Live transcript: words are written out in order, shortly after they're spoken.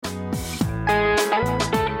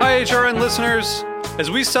HRN listeners.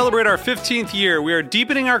 As we celebrate our 15th year, we are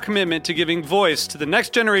deepening our commitment to giving voice to the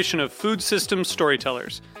next generation of food systems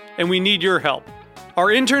storytellers, and we need your help. Our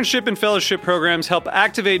internship and fellowship programs help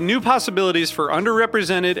activate new possibilities for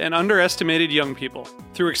underrepresented and underestimated young people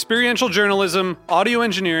through experiential journalism, audio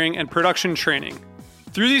engineering, and production training.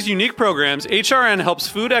 Through these unique programs, HRN helps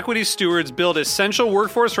food equity stewards build essential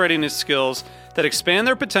workforce readiness skills that expand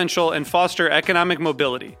their potential and foster economic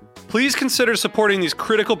mobility. Please consider supporting these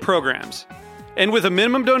critical programs. And with a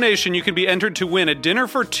minimum donation, you can be entered to win a dinner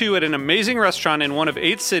for two at an amazing restaurant in one of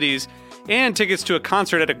 8 cities and tickets to a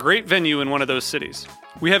concert at a great venue in one of those cities.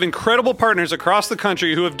 We have incredible partners across the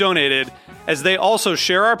country who have donated, as they also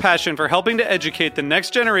share our passion for helping to educate the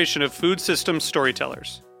next generation of food systems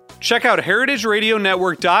storytellers. Check out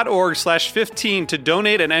heritageradionetwork.org/15 to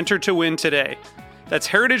donate and enter to win today. That's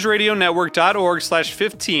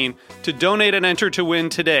heritageradionetwork.org/15 to donate and enter to win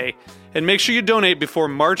today. And make sure you donate before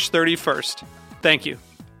March 31st. Thank you.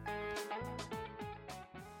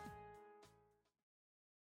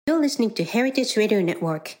 You're listening to Heritage Radio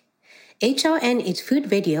Network. HRN is food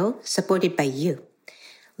radio supported by you.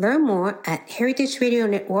 Learn more at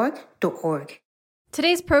heritageradionetwork.org.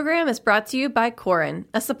 Today's program is brought to you by Korin,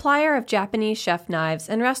 a supplier of Japanese chef knives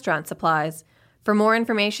and restaurant supplies. For more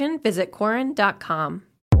information, visit korin.com.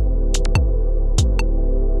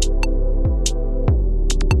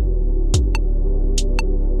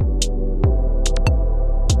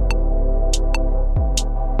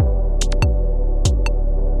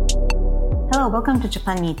 Hello, welcome to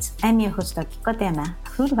Japan Meets. I'm your host, Kiko Tema, a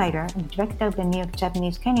food writer and director of the New York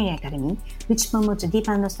Japanese Culinary Academy, which promotes a deep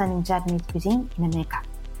understanding of Japanese cuisine in America.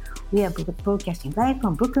 We are broadcasting live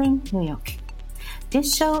from Brooklyn, New York.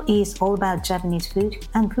 This show is all about Japanese food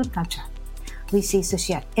and food culture. We see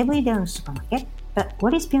sushi at every day in the supermarket, but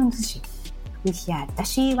what is beyond sushi? We hear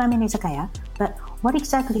dashi ramen izakaya, but what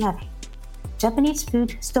exactly are they? Japanese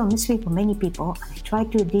food is still a mystery for many people, and I try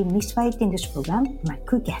to demystify it in this program with my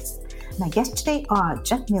cool guests. My guests today are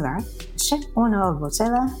Jeff Miller, chef owner of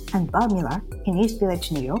Rosella and Bar Miller in East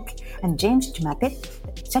Village, New York, and James Jumapit,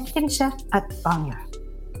 executive chef at Bar Miller.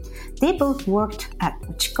 They both worked at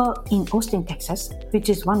Chico in Austin, Texas, which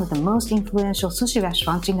is one of the most influential sushi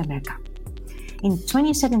restaurants in America. In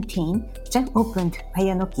 2017, Jeff opened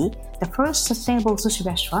Hayanoki, the first sustainable sushi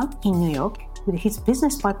restaurant in New York, with his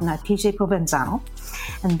business partner TJ Provenzano,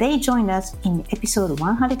 and they join us in episode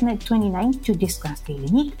 129 to discuss their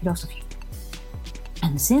unique philosophy.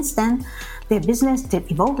 And since then, their business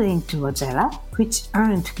evolved into Rosella, which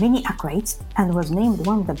earned many accolades and was named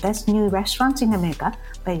one of the best new restaurants in America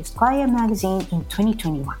by Esquire magazine in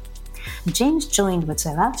 2021. James joined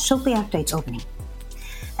Rosella shortly after its opening.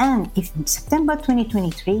 And in September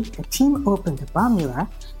 2023, the team opened the Bar Miller,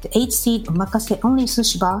 the 8-seat omakase-only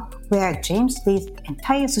sushi bar, where James leads the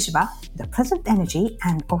entire sushi bar with a pleasant energy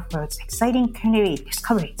and offers exciting culinary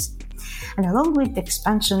discoveries. And along with the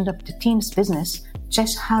expansion of the team's business,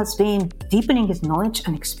 Jeff has been deepening his knowledge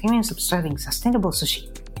and experience of serving sustainable sushi.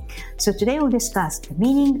 So today we'll discuss the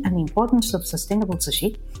meaning and importance of sustainable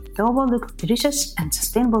sushi, the overlooked delicious and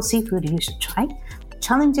sustainable seafood you should try,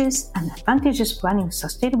 challenges and advantages of running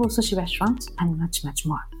sustainable sushi restaurants, and much, much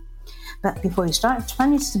more. But before we start,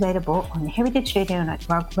 Japan is available on the Heritage Radio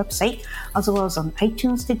Network website, as well as on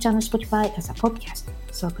iTunes, Stitcher, and Spotify as a podcast.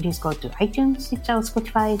 So please go to iTunes, Stitcher, or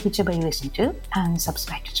Spotify, whichever you listen to, and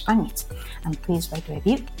subscribe to Japan Eats. And please write a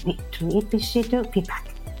review. We truly appreciate your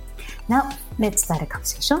feedback. Now, let's start a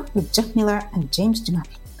conversation with Jeff Miller and James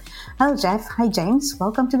Jumapit. Hello, Jeff. Hi, James.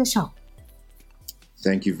 Welcome to the show.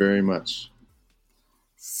 Thank you very much.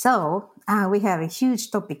 So, we have a huge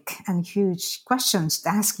topic and huge questions to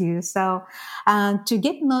ask you. So, to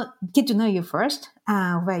get to know you first,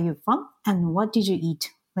 where are you from and what did you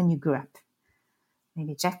eat when you grew up?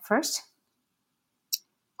 Maybe Jeff first.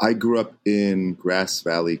 I grew up in Grass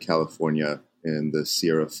Valley, California, in the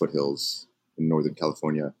Sierra foothills in Northern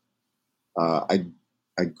California. I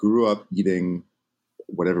grew up eating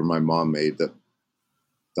whatever my mom made. The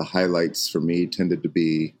highlights for me tended to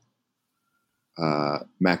be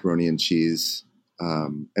macaroni and cheese,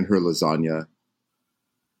 and her lasagna.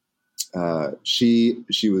 She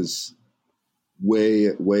was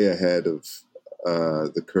way ahead of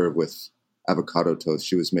the curve with avocado toast.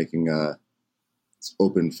 She was making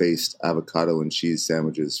open-faced avocado and cheese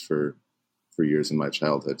sandwiches for years in my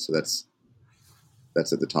childhood. So that's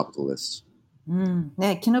at the top of the list.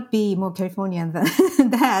 Yeah, it cannot be more Californian than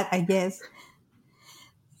that, I guess.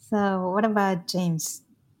 So what about James?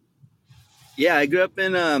 Yeah, I grew up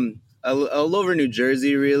in all over New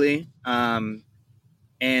Jersey, really. And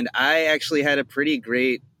I actually had a pretty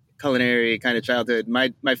great culinary kind of childhood.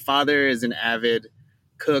 My father is an avid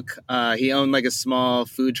cook. He owned like a small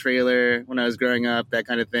food trailer when I was growing up, that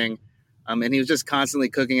kind of thing. And he was just constantly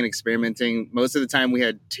cooking and experimenting. Most of the time we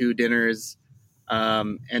had 2 dinners,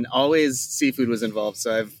 and always seafood was involved.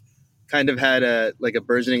 So I've kind of had a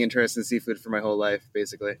burgeoning interest in seafood for my whole life,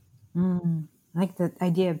 basically. I like the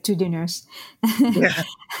idea of 2 dinners. Yeah.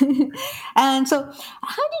 And so,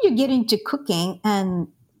 how did you get into cooking and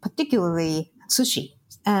particularly sushi?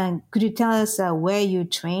 And could you tell us where you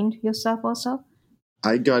trained yourself also?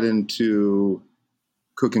 I got into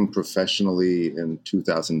cooking professionally in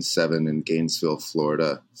 2007 in Gainesville,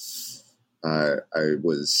 Florida. I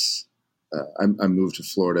moved to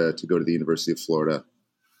Florida to go to the University of Florida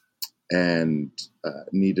and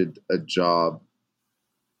needed a job.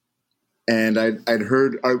 And I'd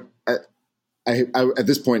heard I at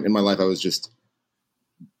this point in my life I was just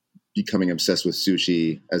becoming obsessed with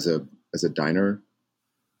sushi as a diner,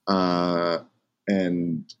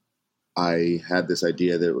 and I had this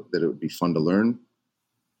idea that it would be fun to learn.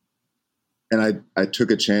 And I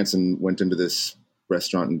took a chance and went into this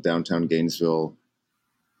restaurant in downtown Gainesville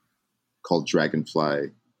called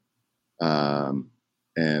Dragonfly.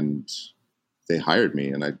 And they hired me,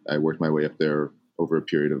 and I worked my way up there over a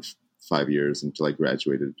period of 5 years until I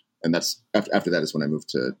graduated. And that's after that is when I moved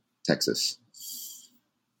to Texas.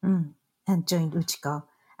 And joined Uchiko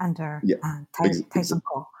under Tyson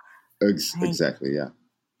Cole. Exactly, yeah.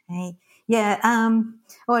 Right. Yeah.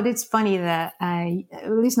 Well, it's funny that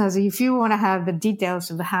listeners, if you want to have the details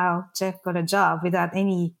of how Jeff got a job without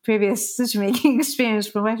any previous sushi making experience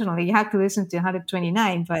professionally, you have to listen to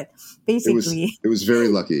 129. But basically, it was very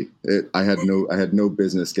lucky. I had no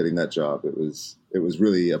business getting that job. It was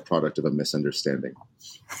really a product of a misunderstanding.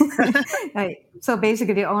 Right. So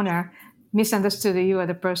basically, the owner misunderstood you were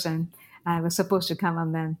the person I was supposed to come,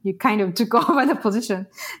 and then you kind of took over the position.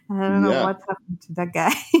 I don't know what happened to that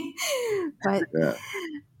guy. But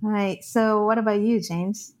right. So what about you,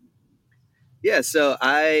 James? Yeah, so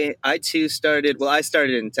I too started. Well, I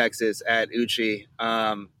started in Texas at Uchi,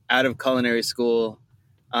 out of culinary school,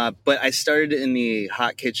 but I started in the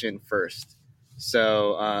hot kitchen first.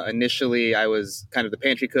 So initially, I was kind of the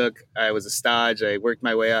pantry cook. I was a stage. I worked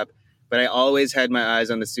my way up, but I always had my eyes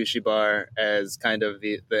on the sushi bar as kind of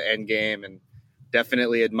the end game, and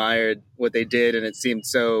definitely admired what they did. And it seemed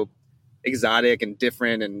so exotic and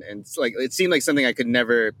different, and it's like it seemed like something I could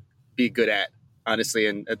never be good at, honestly,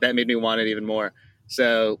 and that made me want it even more.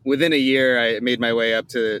 So within a year, I made my way up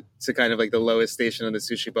to kind of like the lowest station on the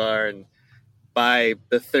sushi bar, and by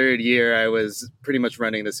the 3rd year, I was pretty much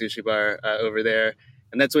running the sushi bar over there.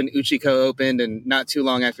 And that's when Uchiko opened, and not too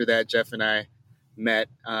long after that, Jeff and I met,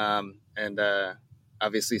 and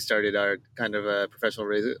obviously started our kind of a professional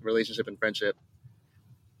relationship and friendship.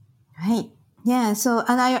 Right. Yeah. So,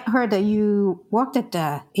 and I heard that you worked at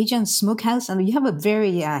the Asian Smokehouse, and you have a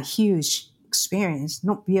very huge experience,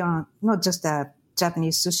 not just a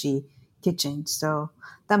Japanese sushi kitchen. So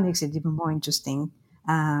that makes it even more interesting.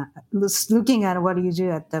 Looking at what you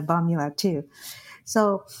do at the Barmila too.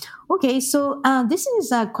 So, okay. So this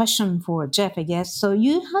is a question for Jeff, I guess. So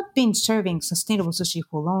you have been serving sustainable sushi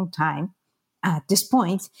for a long time at this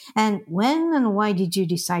point. And when and why did you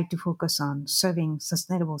decide to focus on serving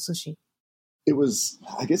sustainable sushi?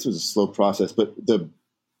 I guess it was a slow process, but the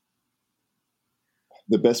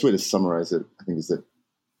best way to summarize it, I think, is that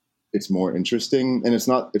it's more interesting, and it's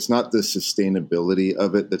not the sustainability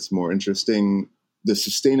of it that's more interesting. The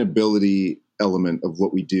sustainability element of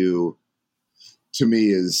what we do, to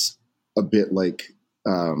me, is a bit like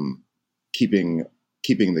keeping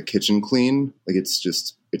the kitchen clean. Like it's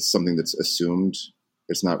something that's assumed.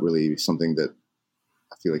 It's not really something that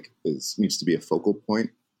I feel like needs to be a focal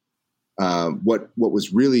point. What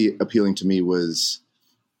was really appealing to me was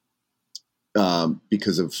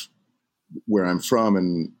because of where I'm from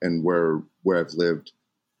and where I've lived,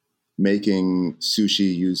 making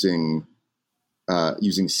sushi using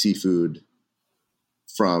seafood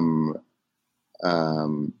from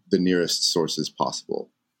the nearest sources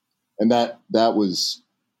possible, and that was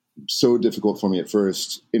so difficult for me at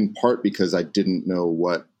first, in part because I didn't know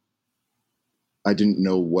what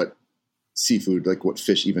seafood, like what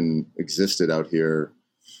fish even existed out here,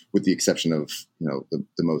 with the exception of the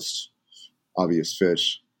most obvious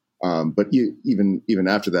fish. But even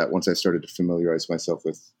after that, once I started to familiarize myself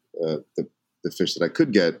with the fish that I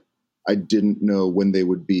could get, I didn't know when they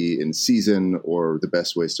would be in season or the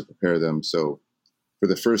best ways to prepare them. So for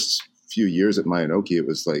the first few years at Mayanoki, it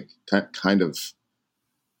was like kind of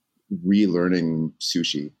relearning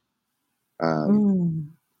sushi.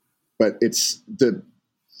 But it's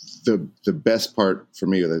the best part for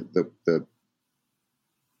me, the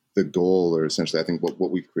goal, or essentially, I think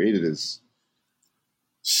what we've created is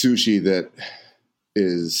sushi that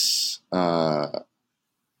is a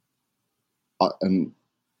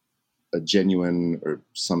genuine or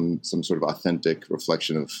some sort of authentic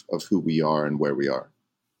reflection of who we are and where we are.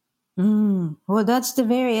 Well, that's the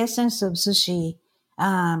very essence of sushi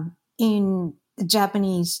in the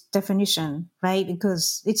Japanese definition, right?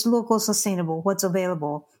 Because it's local, sustainable. What's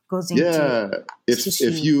available goes into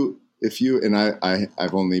sushi. If you and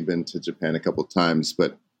I've only been to Japan a couple times,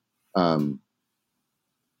 but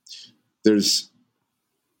there's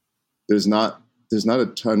not a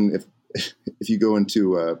ton. If you go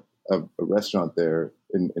into a restaurant there,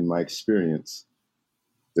 in my experience,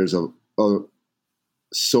 there's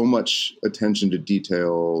so much attention to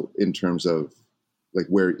detail in terms of like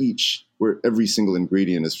where every single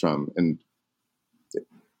ingredient is from, and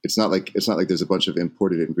it's not like there's a bunch of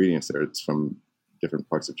imported ingredients there. It's from different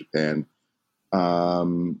parts of Japan,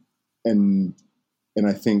 and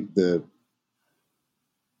I think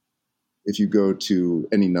if you go to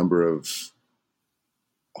any number of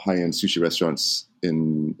high-end sushi restaurants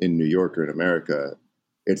in New York or in America,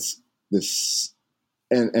 it's this,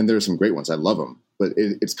 and there are some great ones. I love them, but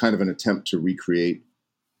it's kind of an attempt to recreate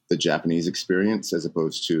the Japanese experience as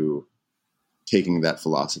opposed to taking that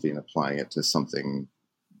philosophy and applying it to something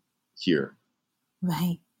here.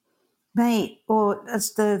 Right. Or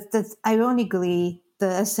that's ironically, the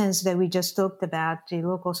essence that we just talked about, the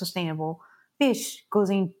local sustainable fish goes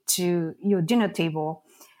into your dinner table.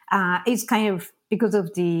 It's kind of because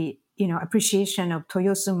of the, appreciation of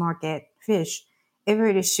Toyosu market fish.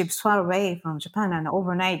 Everybody ships far away from Japan and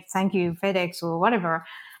overnight, thank you, FedEx or whatever.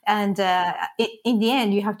 And in the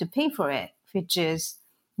end, you have to pay for it, which is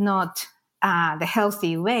not the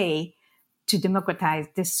healthy way to democratize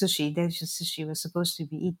this sushi. This sushi was supposed to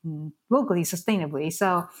be eaten locally, sustainably.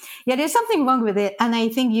 So, yeah, there's something wrong with it. And I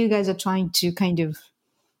think you guys are trying to kind of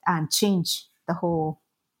change the whole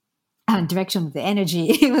direction of the energy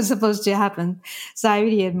it was supposed to happen. So I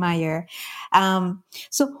really admire.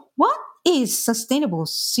 So what is sustainable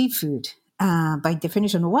seafood by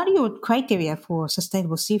definition? What are your criteria for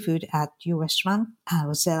sustainable seafood at your restaurant,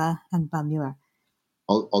 Rosella and Bob Mueller?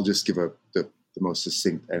 I'll just give the most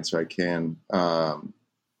succinct answer I can.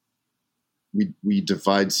 We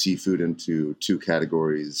divide seafood into two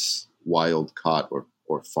categories: wild caught or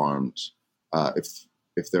farmed.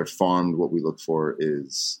 If they're farmed, what we look for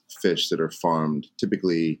is fish that are farmed,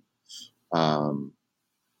 typically in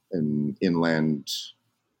inland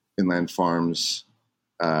farms.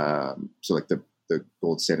 So like the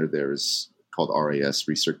gold standard there is called RAS,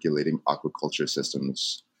 recirculating aquaculture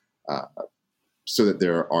systems, so that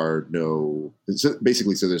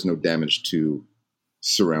so there's no damage to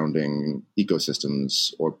surrounding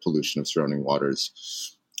ecosystems or pollution of surrounding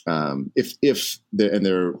waters. If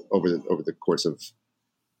they're over the course of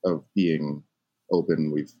being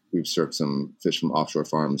open, we've served some fish from offshore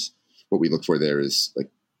farms. What we look for there is like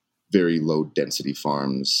very low density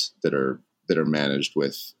farms that are managed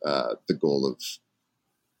with the goal of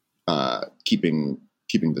keeping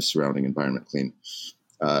the surrounding environment clean.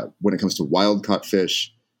 When it comes to wild caught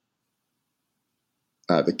fish,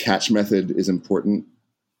 the catch method is important.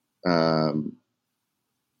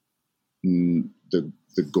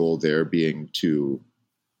 The goal there being to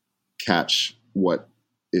catch what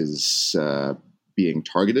is being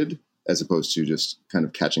targeted, as opposed to just kind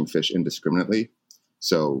of catching fish indiscriminately.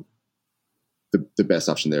 So the best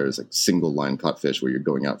option there is like single line caught fish, where you're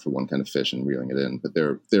going out for one kind of fish and reeling it in. But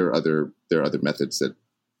there are other methods that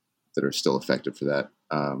are still effective for that.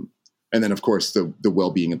 And then of course the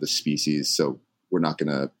well-being of the species. So we're not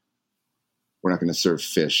gonna serve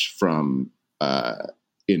fish from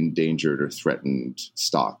endangered or threatened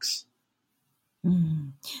stocks.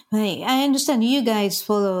 Right. I understand you guys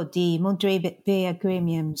follow the Monterey Bay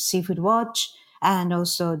Aquarium Seafood Watch and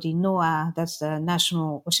also the NOAA, that's the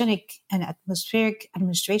National Oceanic and Atmospheric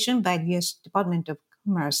Administration by the U.S. Department of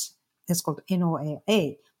Commerce. That's called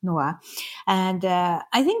NOAA. And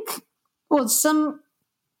I think,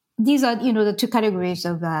 these are, the two categories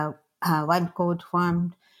of wild caught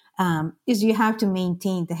farmed, is you have to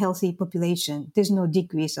maintain the healthy population. There's no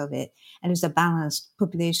decrease of it. And there's a balanced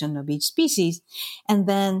population of each species. And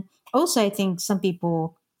then also, I think some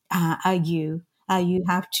people argue you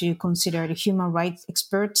have to consider the human rights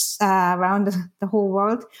experts around the whole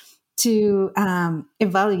world to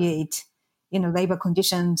evaluate, labor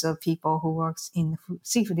conditions of people who works in the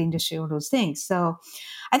seafood industry, all those things. So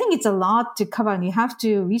I think it's a lot to cover, and you have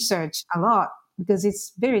to research a lot because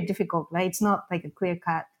it's very difficult, right? It's not like a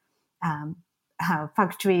clear-cut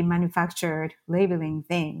factory manufactured labeling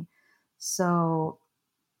thing. So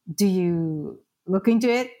do you look into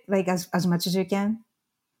it like as much as you can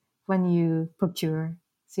when you procure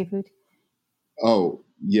seafood? Oh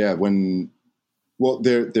yeah,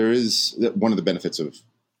 there is one of the benefits of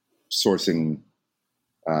sourcing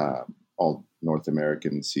all North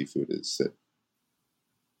American seafood is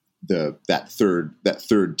that that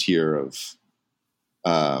third tier of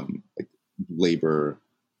like labor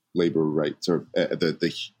rights, or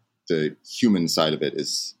the human side of it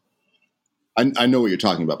is. I know what you're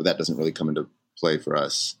talking about, but that doesn't really come into play for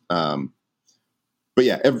us. But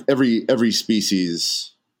yeah, every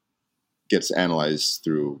species gets analyzed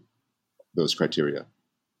through those criteria.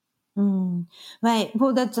 Right.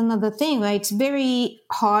 Well, that's another thing, right? It's very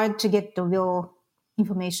hard to get the real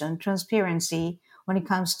information, transparency when it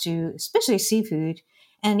comes to, especially seafood.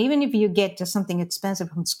 And even if you get to something expensive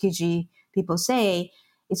from Tsukiji, people say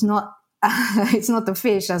it's not, it's not the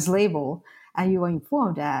fish as labeled, and you are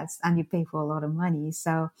informed as, and you pay for a lot of money.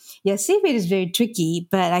 So yeah, seafood is very tricky,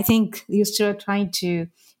 but I think you're still trying to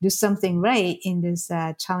do something right in this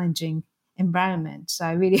challenging environment. So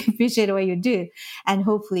I really appreciate what you do, and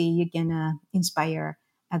hopefully you can inspire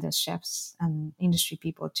other chefs and industry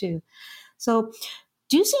people too. So,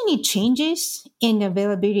 do you see any changes in the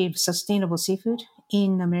availability of sustainable seafood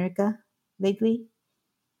in America lately?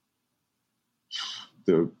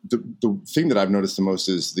 The thing that I've noticed the most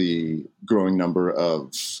is the growing number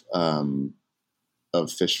of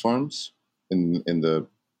fish farms in the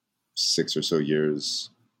 6 or so years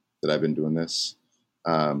that I've been doing this.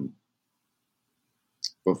 But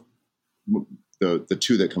the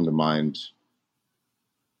two that come to mind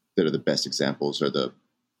that are the best examples are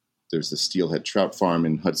there's the Steelhead Trout Farm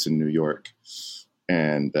in Hudson, New York,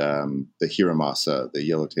 and the Hiramasa, the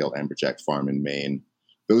Yellowtail Amberjack Farm in Maine.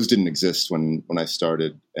 Those didn't exist when I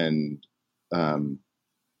started, and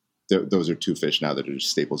those are two fish now that are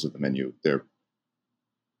just staples of the menu. They're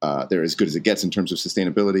as good as it gets in terms of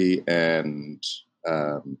sustainability, and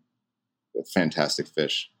fantastic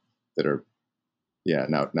fish that are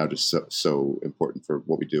now just so important for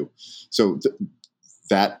what we do. So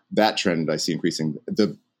that trend I see increasing.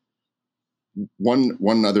 The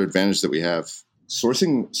one other advantage that we have,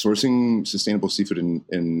 sourcing sustainable seafood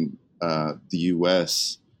in the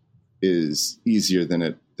U.S. is easier than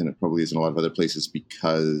it probably is in a lot of other places,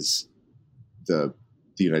 because the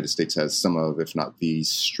United States has some of, if not the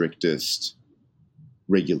strictest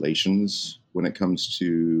regulations when it comes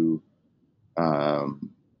to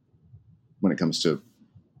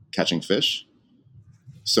catching fish.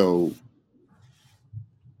 So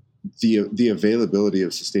the availability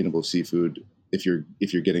of sustainable seafood, if you're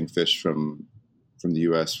getting fish from the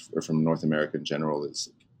U.S. or from North America in general,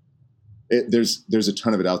 there's a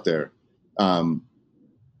ton of it out there.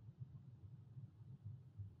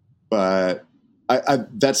 But I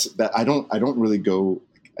don't really go.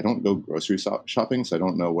 I don't go grocery shopping, so I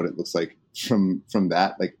don't know what it looks like from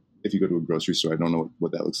that. Like, if you go to a grocery store, I don't know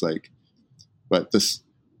what that looks like. But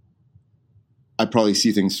I probably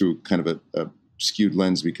see things through kind of a skewed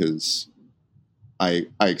lens, because I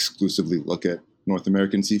exclusively look at North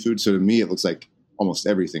American seafood. So to me, it looks like almost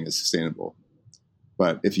everything is sustainable.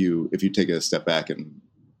 But if you take a step back and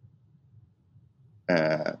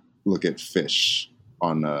look at fish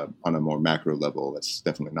on a more macro level, that's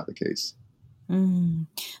definitely not the case.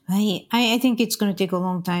 I think it's going to take a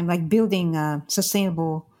long time. Like building a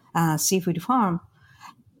sustainable seafood farm,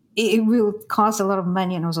 it will cost a lot of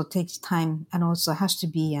money and also takes time, and also has to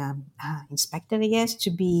be inspected, I guess,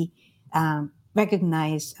 to be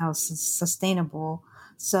recognized as sustainable.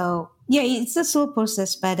 So yeah, it's a slow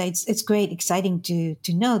process, but it's great, exciting to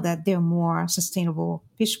know that there are more sustainable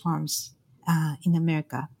fish farms in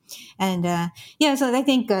America. And so I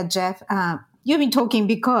think Jeff, you've been talking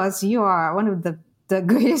because you are one of the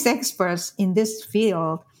greatest experts in this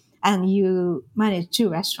field, and you manage 2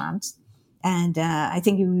 restaurants. And I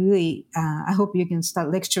think you really, I hope you can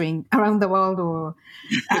start lecturing around the world, or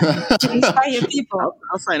to inspire people.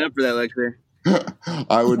 I'll sign up for that lecture.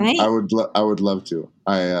 I would, Right? I would love to.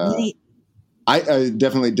 Right. I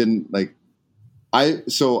definitely didn't like. I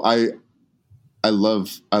love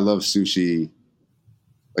sushi.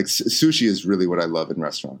 Like, sushi is really what I love in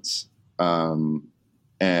restaurants.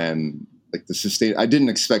 And like I didn't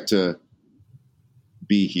expect to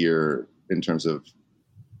be here in terms of.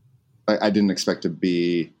 I didn't expect to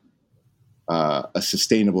be a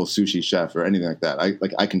sustainable sushi chef or anything like that.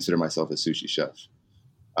 I consider myself a sushi chef,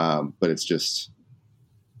 but this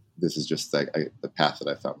is just like the path that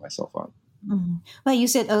I found myself on. Mm-hmm. Well, you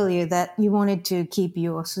said earlier that you wanted to keep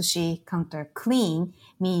your sushi counter clean,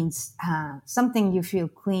 means something you feel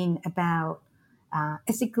clean about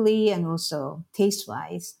ethically and also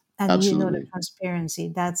taste-wise. And Absolutely. you know the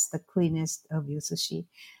transparency, that's the cleanest of your sushi.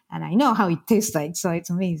 and I know how it tastes like, so it's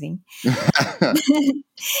amazing.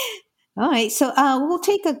 All right, so we'll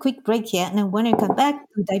take a quick break here, and then when I come back,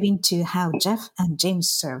 we'll dive into how Jeff and James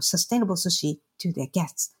serve sustainable sushi to their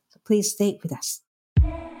guests. So please stay with us.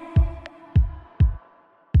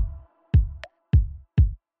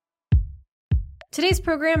 Today's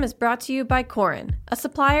program is brought to you by Korin, a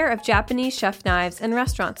supplier of Japanese chef knives and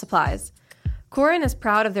restaurant supplies. Korin is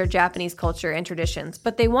proud of their Japanese culture and traditions,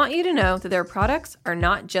 but they want you to know that their products are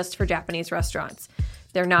not just for Japanese restaurants.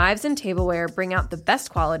 Their knives and tableware bring out the best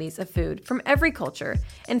qualities of food from every culture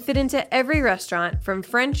and fit into every restaurant from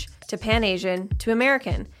French to Pan-Asian to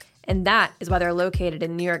American. And that is why they're located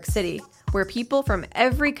in New York City, where people from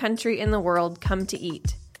every country in the world come to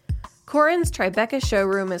eat. Korin's Tribeca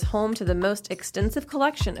showroom is home to the most extensive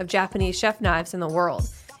collection of Japanese chef knives in the world,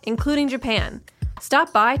 including Japan.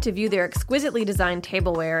 Stop by to view their exquisitely designed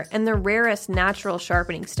tableware and the rarest natural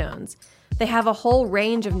sharpening stones. They have a whole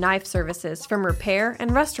range of knife services from repair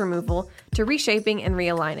and rust removal to reshaping and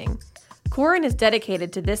realigning. Korin is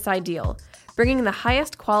dedicated to this ideal, bringing the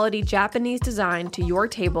highest quality Japanese design to your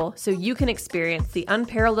table so you can experience the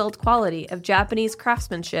unparalleled quality of Japanese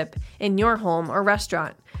craftsmanship in your home or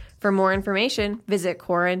restaurant. For more information, visit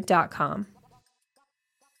Korin.com.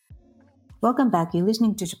 Welcome back. You're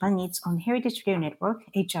listening to Japan Eats on Heritage Radio Network,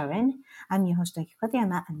 HRN. I'm your host, Akiko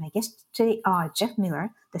Katayama, and my guests today are Jeff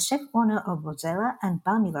Miller, the chef owner of Rosella and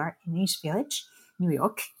Bar Miller in East Village, New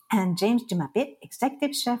York, and James Dumapit,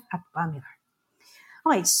 executive chef at Bar Miller.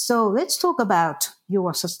 All right, so let's talk about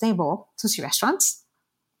your sustainable sushi restaurants.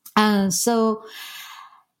 So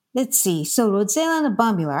let's see. So Rosella and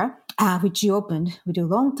Bar Miller, which you opened with your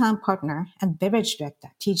longtime partner and beverage director,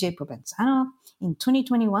 TJ Provenzano, in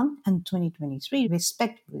 2021 and 2023,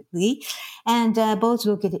 respectively, and both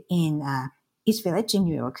located in East Village in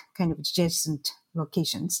New York, kind of adjacent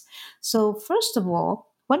locations. So first of all,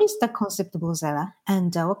 what is the concept of Rosella,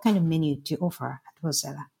 and what kind of menu do you offer at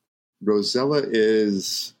Rosella? Rosella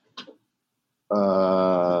is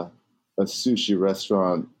a sushi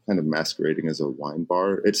restaurant kind of masquerading as a wine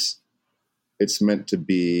bar. It's meant to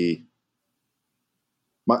be,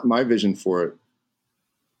 my vision for it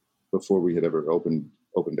before we had ever opened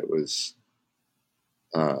it was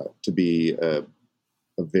to be a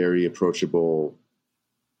very approachable,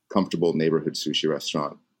 comfortable neighborhood sushi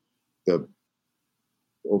restaurant.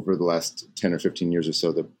 Over the last 10 or 15 years or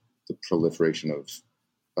so, the proliferation of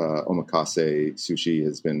omakase sushi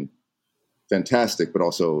has been fantastic, but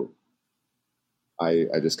also I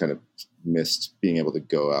just kind of missed being able to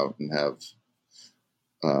go out and have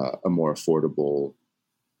a more affordable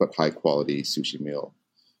but high quality sushi meal.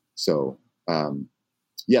 So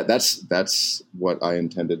that's what I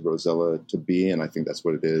intended Rosella to be, and I think that's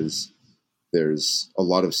what it is. There's a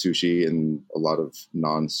lot of sushi and a lot of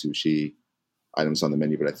non-sushi items on the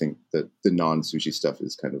menu, but I think that the non-sushi stuff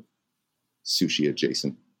is kind of sushi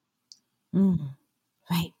adjacent.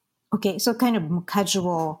 Right. Okay. So kind of more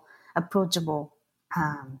casual, approachable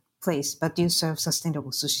place, but you serve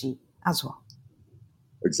sustainable sushi as well.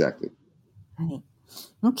 Exactly. Right.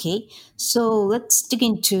 Okay. So let's dig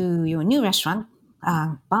into your new restaurant,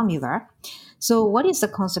 Bar Miller. So what is the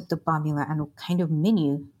concept of Bar Miller, and what kind of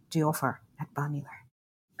menu do you offer at Bar Miller?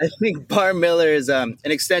 I think Bar Miller is an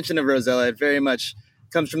extension of Rosella. It very much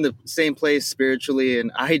comes from the same place spiritually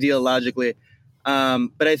and ideologically.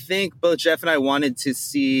 But I think both Jeff and I wanted to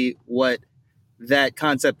see what that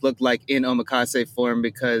concept looked like in omakase form,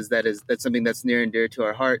 because that's something that's near and dear to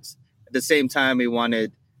our hearts. At the same time, we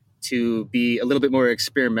wanted to be a little bit more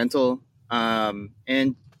experimental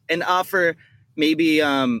and offer maybe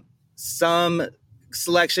some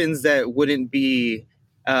selections that wouldn't be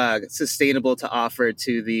sustainable to offer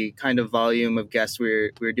to the kind of volume of guests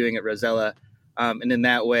we're doing at Rosella. And in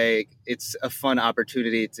that way, it's a fun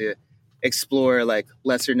opportunity to explore like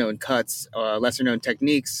lesser known cuts, lesser known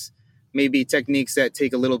techniques, maybe techniques that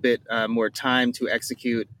take a little bit more time to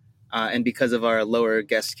execute. And because of our lower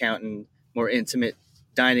guest count and more intimate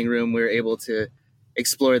dining room, we're able to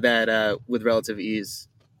explore that with relative ease.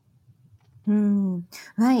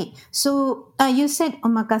 Right. So you said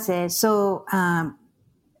omakase. So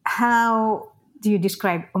how do you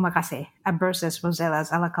describe omakase versus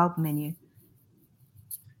Rosella's a la carte menu?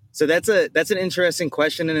 So that's an interesting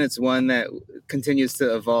question, and it's one that continues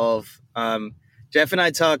to evolve. Jeff and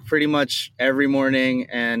I talk pretty much every morning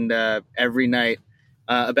and every night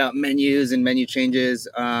about menus and menu changes.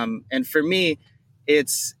 And for me,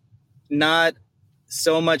 it's not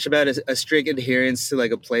so much about a strict adherence to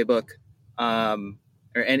like a playbook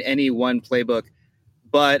or any one playbook,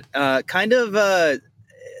 but kind of a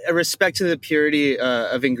respect to the purity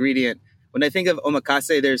of ingredient. When I think of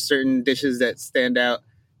omakase, there's certain dishes that stand out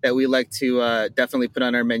that we like to definitely put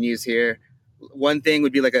on our menus here. One thing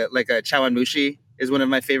would be like a chawanmushi is one of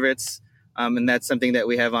my favorites, and that's something that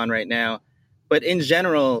we have on right now. But in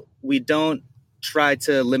general, we don't try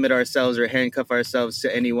to limit ourselves or handcuff ourselves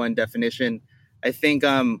to any one definition. I think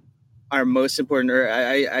our most important, or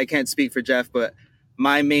I can't speak for Jeff, but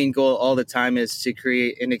my main goal all the time is to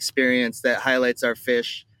create an experience that highlights our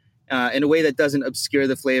fish in a way that doesn't obscure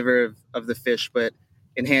the flavor of the fish, but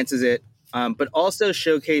enhances it, but also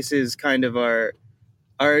showcases kind of our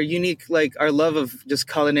unique, like our love of just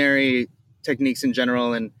culinary techniques in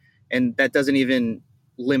general, and that doesn't even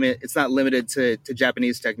it's not limited to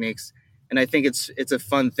Japanese techniques. And I think it's a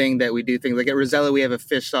fun thing that we do things like at Rosella we have a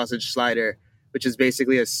fish sausage slider, which is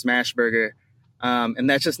basically a smash burger, and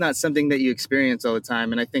that's just not something that you experience all the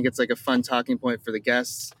time. And I think it's like a fun talking point for the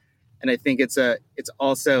guests, and I think it's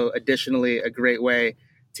also additionally a great way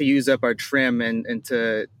to use up our trim and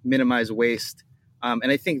to minimize waste.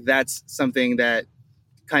 And I think that's something that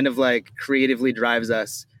kind of like creatively drives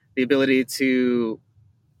us, the ability to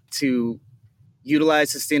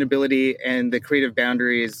utilize sustainability and the creative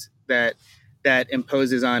boundaries that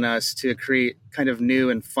imposes on us to create kind of new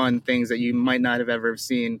and fun things that you might not have ever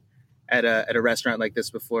seen at a restaurant like this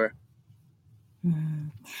before.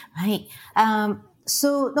 Right.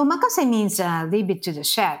 So the omakase means leave it to the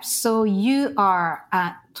chef. So you are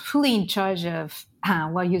fully in charge of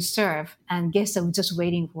what you serve, and guests are just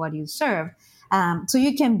waiting for what you serve. So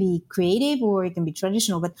you can be creative or you can be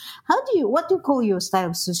traditional. But what do you call your style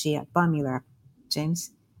of sushi at Bar Miller,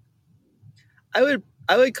 James? I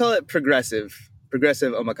would call it progressive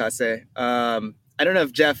omakase. I don't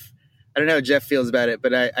know how Jeff feels about it,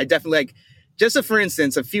 but I definitely like. Just so for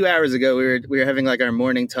instance, a few hours ago, we were having like our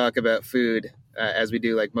morning talk about food, as we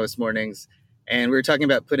do like most mornings, and we were talking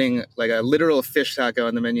about putting like a literal fish taco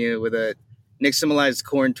on the menu with a nixtamalized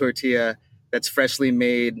corn tortilla that's freshly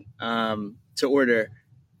made to order,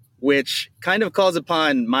 which kind of calls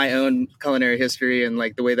upon my own culinary history and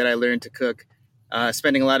like the way that I learned to cook.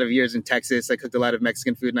 Spending a lot of years in Texas, I cooked a lot of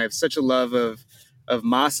Mexican food, and I have such a love of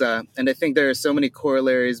masa, and I think there are so many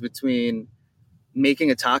corollaries between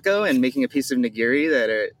making a taco and making a piece of nigiri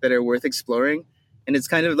that are worth exploring. And it's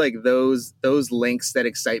kind of like those links that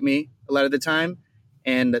excite me a lot of the time.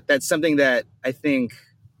 And that's something that I think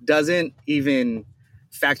doesn't even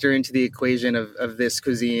factor into the equation of this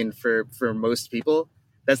cuisine for most people.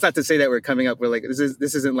 That's not to say that we're coming up with like,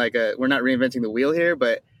 this isn't like we're not reinventing the wheel here,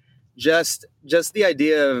 but just the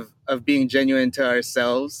idea of being genuine to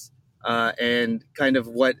ourselves and kind of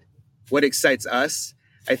what excites us,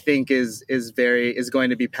 I think is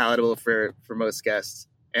going to be palatable for most guests.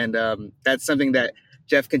 And that's something that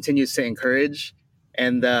Jeff continues to encourage.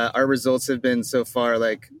 And our results have been so far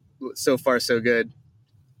so good.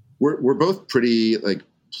 We're both pretty like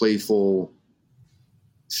playful,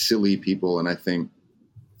 silly people, and I think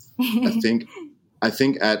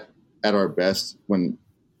at our best when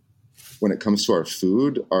it comes to our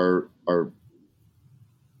food, our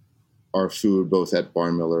food both at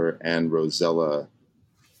Bar Miller and Rosella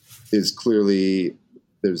is clearly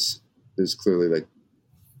there's clearly like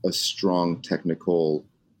a strong technical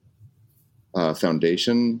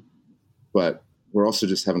foundation, but we're also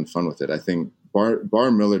just having fun with it. I think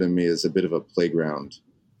Bar Miller to me is a bit of a playground,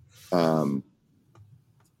 and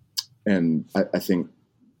I think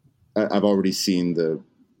I've already seen the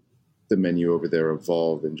menu over there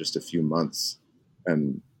evolve in just a few months,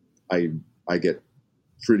 and I get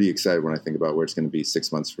pretty excited when I think about where it's going to be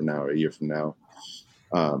 6 months from now or a year from now.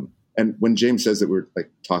 And when James says that we're like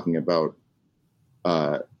talking about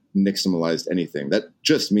nixtamalized anything, that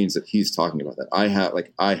just means that he's talking about that.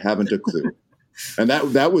 I haven't a clue. And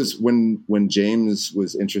that was when James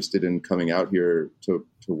was interested in coming out here to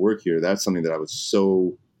work here. That's something that I was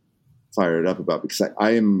so fired up about, because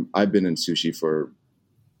I've been in sushi for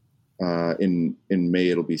in May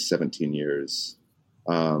it'll be 17 years,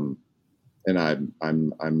 and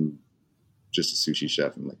I'm just a sushi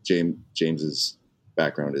chef, and like James's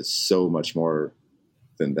background is so much more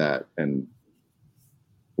than that, and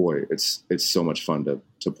boy, it's so much fun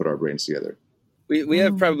to put our brains together. We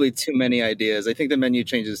have probably too many ideas. I think the menu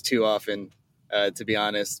changes too often, to be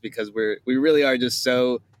honest, because we really are just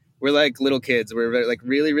we're like little kids. We're like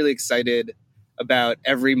really, really excited about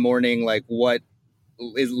every morning, like what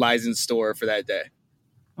lies in store for that day.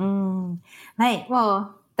 Right.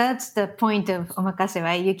 Well, that's the point of omakase,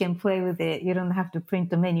 right? You can play with it. You don't have to print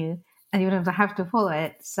the menu, and you don't have to follow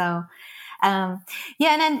it. So, and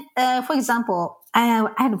then, for example, I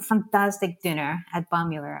had a fantastic dinner at Bar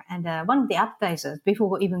Miller, and one of the appetizers,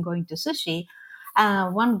 before even going to sushi,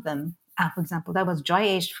 one of them, for example, that was dry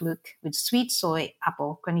aged fluke with sweet soy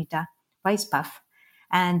apple granita rice puff.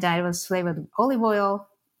 and it was flavored with olive oil,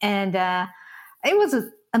 and it was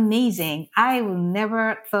amazing. I would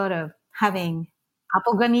never thought of having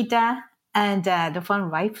apple granita and the fun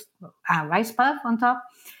rice puff on top,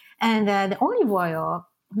 and the olive oil,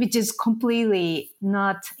 which is completely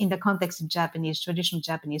not in the context of Japanese traditional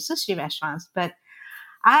Japanese sushi restaurants, but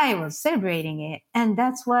I was celebrating it. And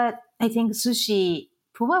that's what I think sushi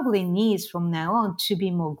probably needs from now on to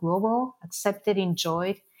be more global, accepted,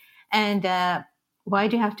 enjoyed. And why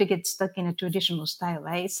do you have to get stuck in a traditional style,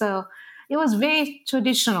 right? So it was very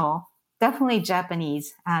traditional, definitely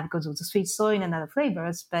Japanese because of the sweet soy and other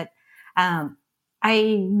flavors. But um,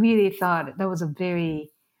 I really thought that was a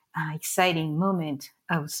very exciting moment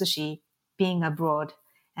of sushi being abroad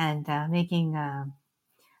and making I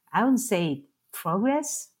wouldn't say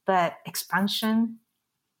progress, but expansion.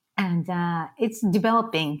 And it's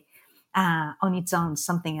developing on its own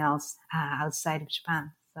something else outside of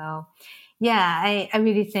Japan. So, yeah, I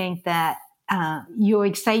really think that your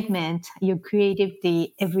excitement, your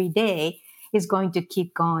creativity every day is going to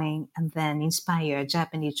keep going and then inspire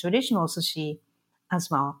Japanese traditional sushi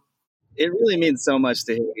as well. It really means so much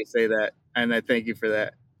to hear you say that, and I thank you for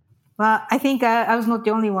that. Well, I think I was not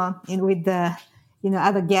the only one with the,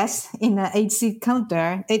 other guests in the 8 seat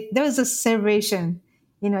counter. There was a celebration.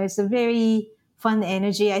 It's a very fun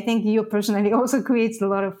energy. I think you personally also creates a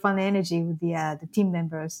lot of fun energy with the team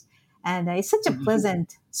members, and it's such a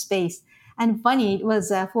pleasant space. And funny, it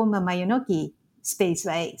was a former Mayunoki space,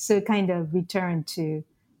 right? So it kind of returned to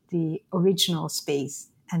the original space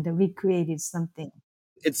and recreated something.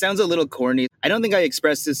 It sounds a little corny. I don't think I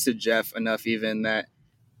expressed this to Jeff enough, even that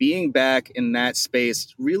being back in that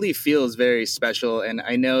space really feels very special. And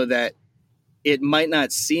I know that it might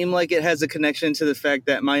not seem like it has a connection to the fact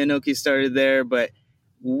that Mayanoki started there, but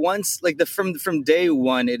once, like from day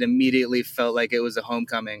one, it immediately felt like it was a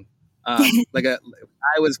homecoming. I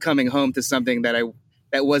was coming home to something that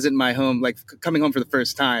wasn't my home, like coming home for the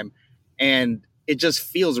first time, and it just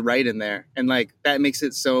feels right in there, and like that makes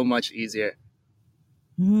it so much easier.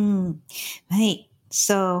 Right.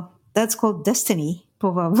 So that's called destiny,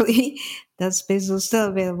 probably. That space is still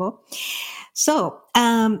available. So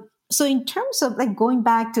in terms of like going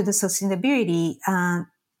back to the sustainability,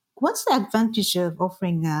 what's the advantage of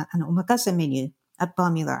offering an omakase menu at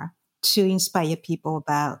Bar to inspire people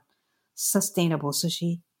about sustainable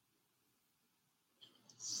sushi?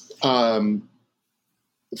 When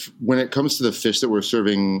it comes to the fish that we're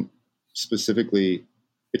serving specifically,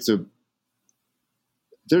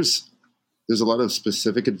 there's a lot of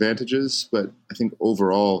specific advantages, but I think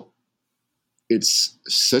overall it's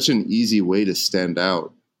such an easy way to stand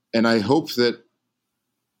out. And I hope that,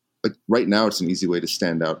 like, right now it's an easy way to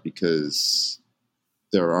stand out because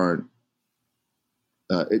there aren't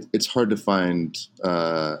it's hard to find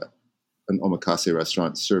an omakase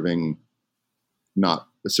restaurant not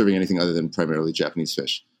serving anything other than primarily Japanese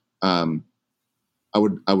fish. I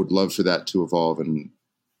would love for that to evolve and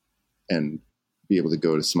be able to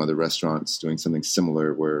go to some other restaurants doing something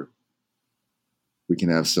similar where we can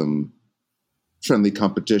have some friendly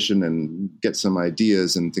competition and get some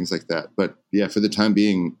ideas and things like that. But yeah, for the time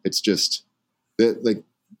being, it's just that, like,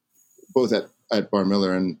 both at Bar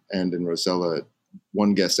Miller and in Rosella,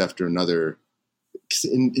 one guest after another.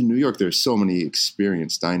 In New York, there's so many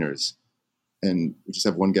experienced diners, and we just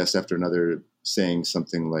have one guest after another saying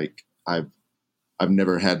something like, I've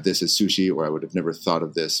never had this as sushi, or I would have never thought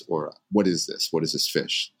of this, or what is this? What is this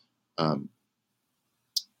fish?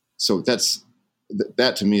 So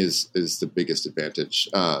that to me is the biggest advantage.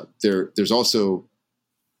 There's also,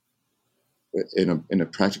 in a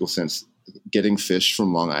practical sense, getting fish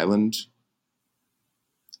from Long Island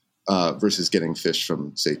versus getting fish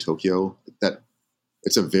from, say, Tokyo. That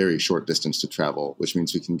it's a very short distance to travel, which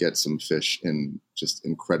means we can get some fish in just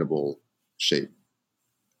incredible shape.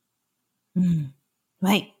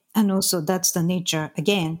 Right. And also that's the nature,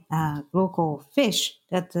 again, local fish.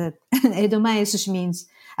 That Edomae sushi means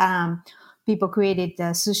people created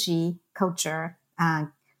the sushi culture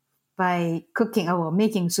by cooking or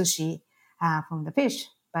making sushi from the fish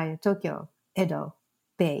by Tokyo, Edo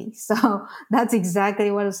Bay. So that's exactly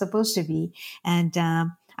what it's supposed to be. And I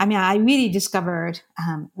really discovered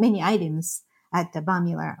many items at the Bar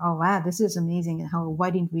Miller. Oh, wow, this is amazing. And why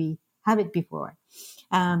didn't we have it before?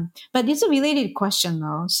 But it's a related question,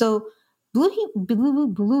 though. So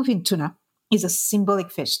bluefin tuna is a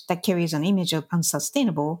symbolic fish that carries an image of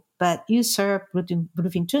unsustainable, but you serve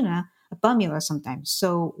bluefin tuna at Bar Miller sometimes.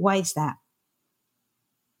 So why is that?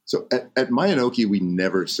 So at Mayanoki, we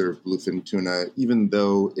never served bluefin tuna, even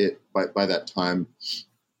though by that time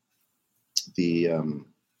the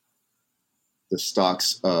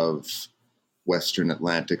stocks of Western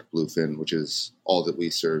Atlantic bluefin, which is all that we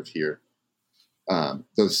serve here.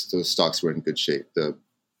 Those stocks were in good shape.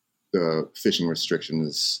 The fishing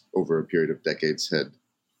restrictions over a period of decades had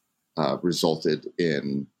resulted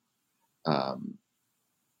in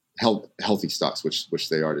healthy stocks, which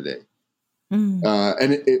they are today. And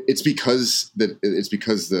it's because the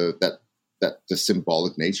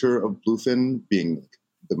symbolic nature of bluefin being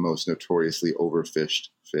the most notoriously overfished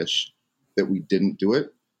fish that we didn't do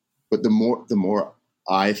it. But the more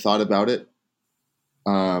I thought about it,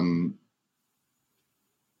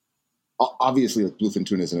 obviously, like, bluefin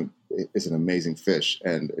tuna is an amazing fish,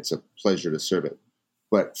 and it's a pleasure to serve it.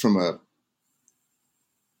 But from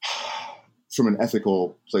an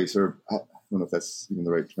ethical place, or I don't know if that's even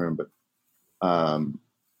the right term, but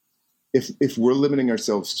if we're limiting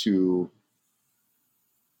ourselves to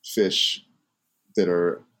fish that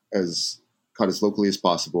are caught as locally as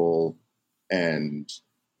possible and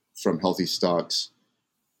from healthy stocks,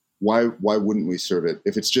 why wouldn't we serve it?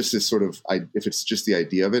 If it's just if it's just the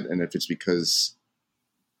idea of it, and if it's because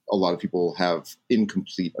a lot of people have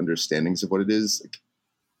incomplete understandings of what it is, like,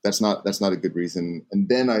 that's not a good reason. And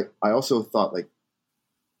then I also thought, like,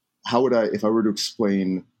 how would if I were to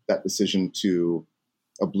explain that decision to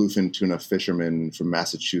a bluefin tuna fisherman from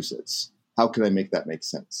Massachusetts, how could I make that make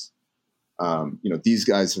sense? These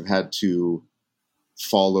guys have had to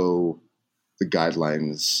follow the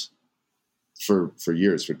guidelines for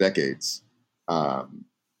years, for decades, and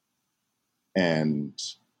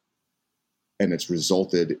it's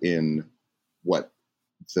resulted in what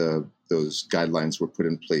those guidelines were put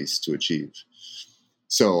in place to achieve.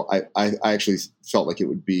 So I actually felt like it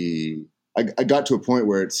would be. I got to a point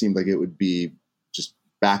where it seemed like it would be just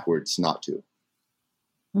backwards not to.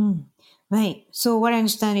 Right. So what I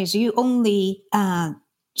understand is you only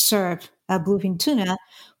serve bluefin tuna,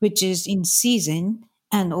 which is in season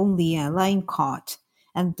and only line caught,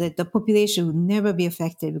 and the population will never be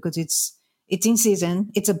affected because it's in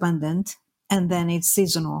season, it's abundant, and then it's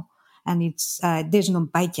seasonal, and it's there's no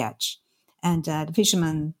bycatch, and the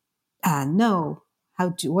fishermen know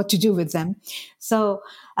what to do with them. So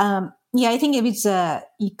I think if it's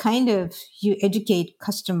you educate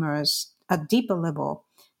customers at deeper level.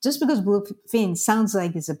 Just because bluefin sounds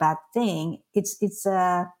like it's a bad thing, it's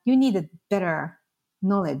you need a better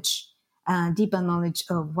knowledge, deeper knowledge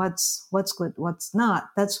of what's good, what's not.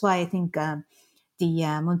 That's why I think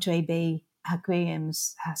the Monterey Bay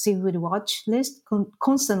Aquarium's seafood watch list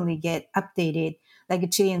constantly get updated. Like a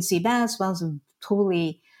Chilean sea bass, one's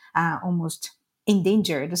totally almost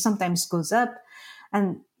endangered. Sometimes goes up,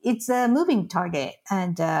 and it's a moving target.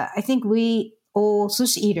 And I think we all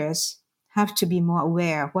sushi eaters have to be more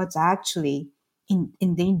aware of what's actually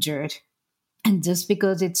endangered. And just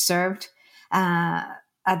because it's served at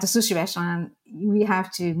the sushi restaurant, we have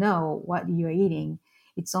to know what you're eating.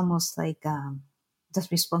 It's almost like just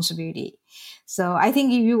responsibility. So I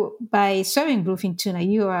think by serving bluefin tuna,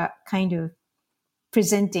 you are kind of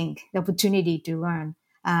presenting the opportunity to learn.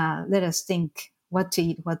 Let us think what to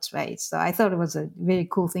eat, what's right. So I thought it was a very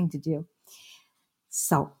cool thing to do.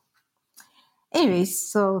 So anyways,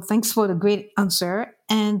 so thanks for the great answer.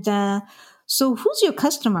 And so who's your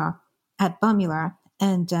customer at Bamula?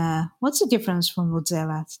 And what's the difference from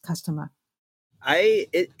Mozzarella customer?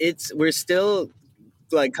 We're still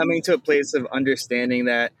like coming to a place of understanding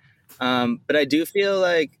that. But I do feel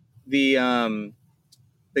like the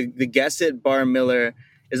guest at Bar Miller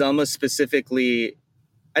is almost specifically,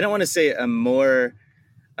 I don't want to say a more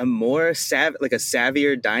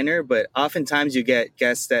savvier diner, but oftentimes you get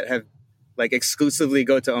guests that have like exclusively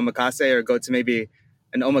go to omakase or go to maybe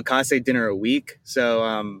an omakase dinner a week.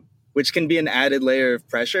 So, which can be an added layer of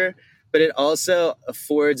pressure, but it also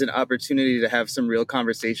affords an opportunity to have some real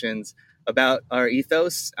conversations about our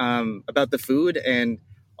ethos, about the food, and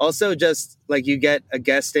also just like you get a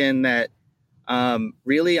guest in that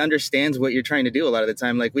really understands what you're trying to do a lot of the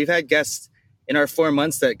time. Like we've had guests in our 4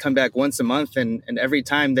 months that come back once a month, and every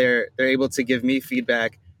time they're able to give me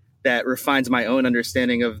feedback that refines my own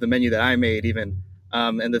understanding of the menu that I made even,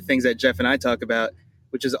 and the things that Jeff and I talk about,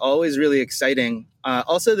 which is always really exciting.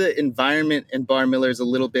 Also, the environment in Bar Miller is a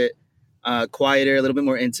little bit quieter, a little bit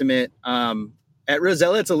more intimate. At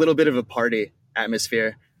Rosella, it's a little bit of a party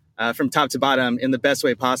atmosphere from top to bottom in the best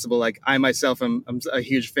way possible. Like I myself, I'm a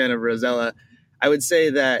huge fan of Rosella. I would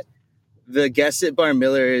say that the guest at Bar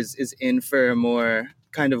Miller is in for a more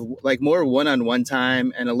kind of like more one-on-one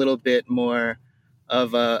time and a little bit more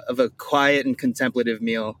of a quiet and contemplative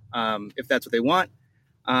meal, if that's what they want.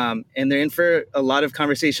 And they're in for a lot of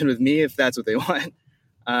conversation with me if that's what they want.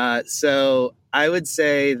 So I would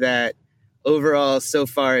say that overall, so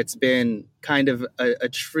far, it's been kind of a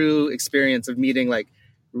true experience of meeting like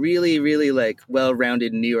really, really like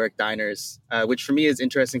well-rounded New York diners, which for me is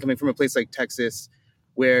interesting coming from a place like Texas,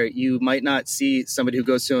 where you might not see somebody who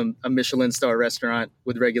goes to a Michelin star restaurant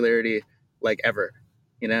with regularity like ever,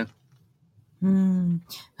 you know?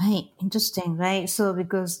 Right, interesting, right? So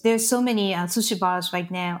because there's so many sushi bars right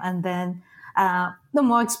now, and then the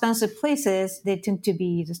more expensive places they tend to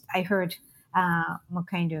be just I heard more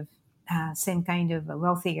kind of same kind of a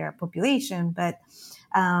wealthier population, but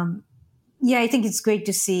yeah, I think it's great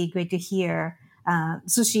to see, great to hear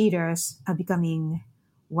sushi eaters are becoming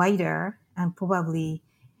wider and probably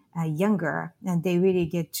younger, and they really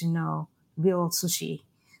get to know real sushi.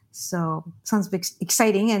 So sounds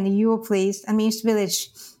exciting. And your place, I mean, East Village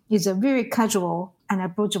is a very casual and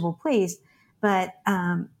approachable place, but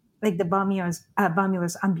like the Bamiya's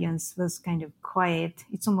ambience was kind of quiet.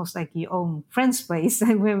 It's almost like your own friend's place.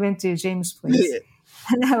 And we went to James' place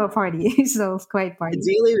and have a party. So it's quite party.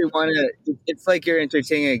 Ideally, we want to. It's like you're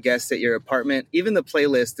entertaining a guest at your apartment. Even the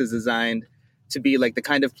playlist is designed to be like the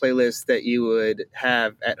kind of playlist that you would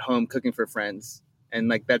have at home cooking for friends, and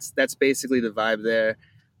like that's basically the vibe there.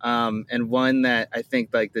 And one that I think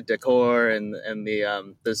like the decor and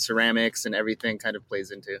the ceramics and everything kind of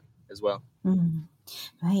plays into as well.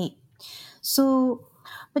 Right. So,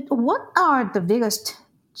 but what are the biggest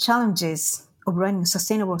challenges of running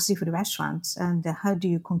sustainable seafood restaurants, and how do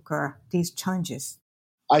you conquer these challenges?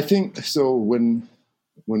 I think so. When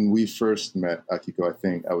we first met, Akiko, I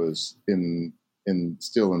think I was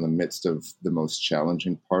still in the midst of the most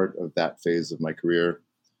challenging part of that phase of my career,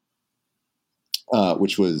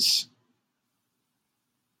 which was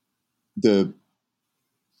the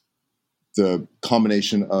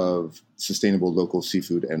combination of sustainable local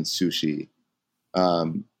seafood and sushi.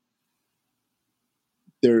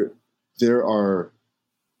 There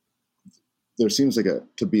seems like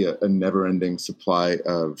to be a never-ending supply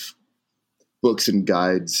of books and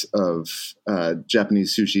guides of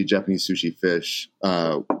Japanese sushi fish,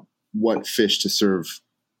 what fish to serve,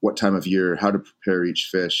 what time of year, how to prepare each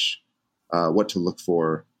fish, what to look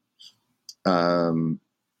for. That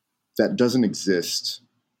doesn't exist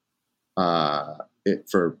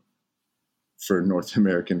for North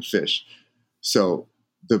American fish. So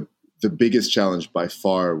the biggest challenge by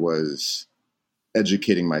far was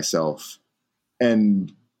educating myself,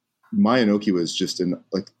 and my enoki was just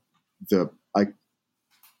the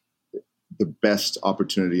best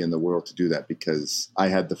opportunity in the world to do that, because I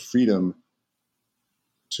had the freedom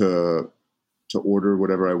to order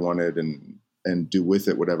whatever I wanted and do with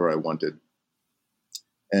it whatever I wanted.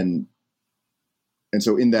 And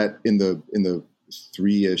so in the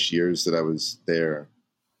 3-ish years that I was there,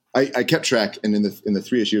 I kept track, and in the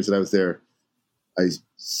 3-ish years that I was there, I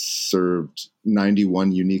served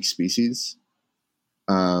 91 unique species.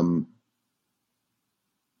 And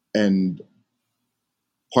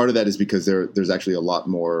part of that is because there's actually a lot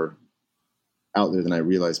more out there than I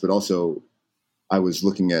realized, but also I was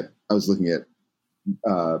looking at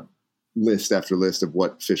list after list of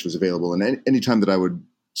what fish was available. And anytime that I would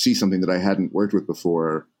see something that I hadn't worked with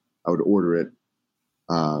before, I would order it,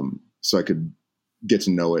 so I could get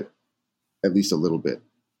to know it at least a little bit.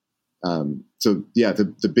 So yeah,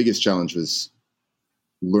 the biggest challenge was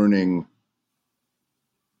learning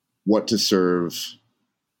what to serve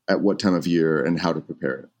at what time of year and how to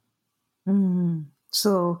prepare it.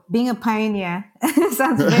 So being a pioneer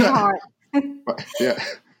sounds very hard. Yeah.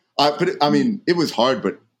 But I mean, it was hard,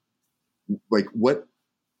 but like what,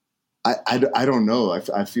 I don't know.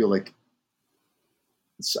 I feel like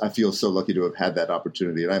I feel so lucky to have had that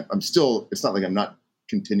opportunity, and I'm still, it's not like I'm not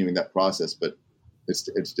continuing that process, but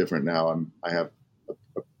it's different now. I have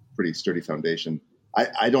a pretty sturdy foundation.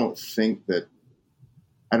 I don't think that,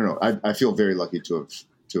 I don't know. I feel very lucky to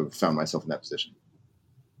have found myself in that position.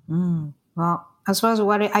 Well, as far as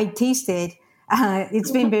what I tasted,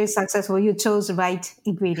 it's been very successful. You chose the right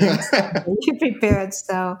ingredients you prepared.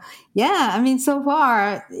 So yeah, I mean, so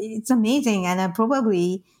far it's amazing. And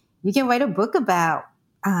probably you can write a book about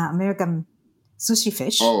American sushi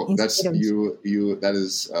fish. Oh, that's you. That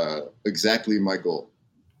is exactly my goal.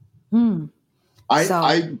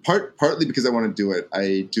 Partly because I want to do it.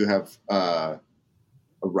 I do have a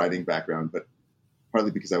writing background, but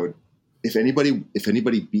partly because I would, if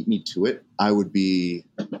anybody beat me to it, I would be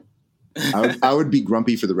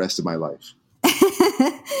grumpy for the rest of my life.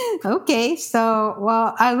 Okay, so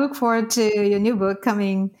well, I look forward to your new book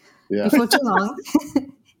coming before too long.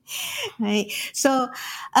 Right. So,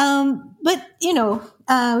 but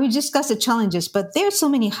we discussed the challenges, but there are so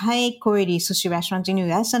many high quality sushi restaurants in the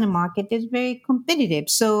US, and the market is very competitive.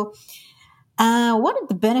 So, What are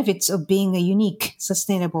the benefits of being a unique,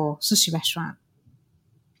 sustainable sushi restaurant?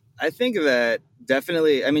 I think that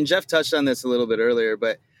definitely, I mean, Jeff touched on this a little bit earlier,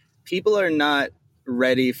 but people are not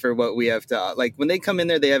ready for what we have to, like, when they come in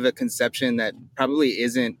there, they have a conception that probably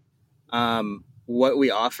isn't what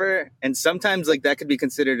we offer. And sometimes, like, that could be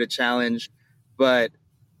considered a challenge. But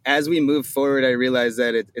as we move forward, I realize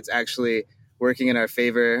that it's actually working in our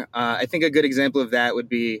favor. I think a good example of that would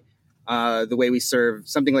be the way we serve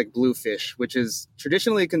something like bluefish, which is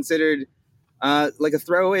traditionally considered like a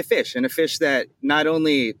throwaway fish, and a fish that not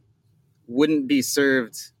only wouldn't be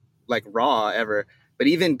served like raw ever, but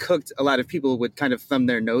even cooked, a lot of people would kind of thumb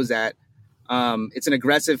their nose at. It's an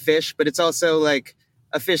aggressive fish, but it's also like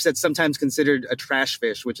a fish that's sometimes considered a trash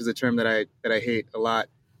fish, which is a term that I hate a lot.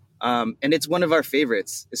 And it's one of our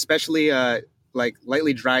favorites, especially like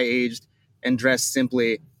lightly dry aged and dressed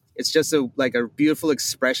simply. It's just like a beautiful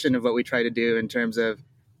expression of what we try to do in terms of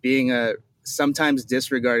being a sometimes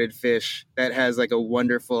disregarded fish that has like a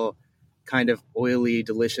wonderful kind of oily,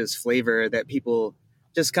 delicious flavor that people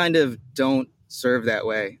just kind of don't serve that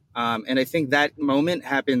way. And I think that moment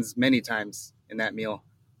happens many times in that meal.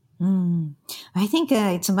 Mm. I think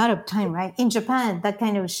it's a matter of time, right? In Japan, that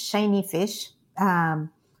kind of shiny fish,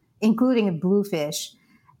 including a bluefish,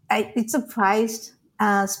 it's a prized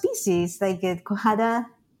species like kohada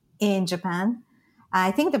in Japan.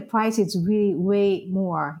 I think the price is really way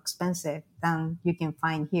more expensive than you can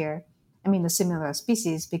find here. I mean, a similar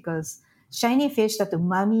species, because shiny fish, that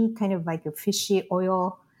umami, kind of like a fishy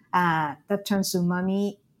oil that turns to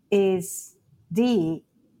umami, is the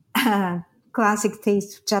classic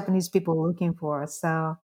taste Japanese people are looking for.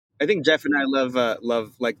 So I think Jeff and I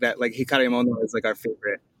love like that. Like hikaramono is like our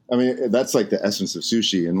favorite. I mean, that's like the essence of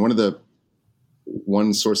sushi. And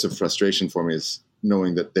one source of frustration for me is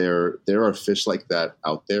knowing that there are fish like that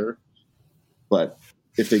out there, but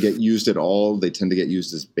if they get used at all, they tend to get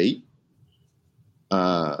used as bait.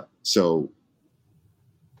 So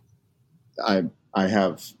I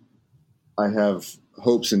have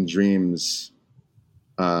hopes and dreams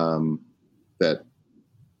that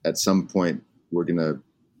at some point we're going to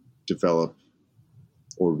develop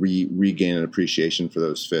or regain an appreciation for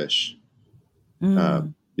those fish,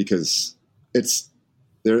 because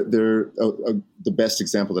they're the best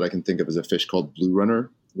example that I can think of is a fish called blue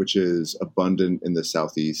runner, which is abundant in the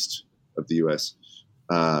southeast of the U.S.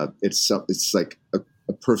 It's like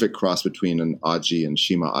a perfect cross between an aji and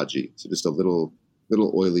shima aji, so just a little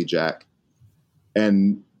oily jack.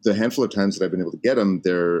 And the handful of times that I've been able to get them,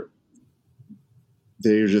 they're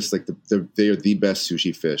just like they are the best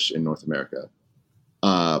sushi fish in North America.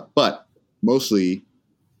 But mostly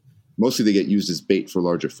they get used as bait for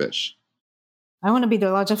larger fish. I want to be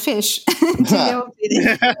the larger fish. Yeah.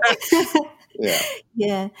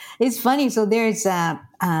 Yeah, it's funny. So there's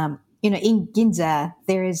in Ginza,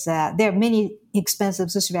 there are many expensive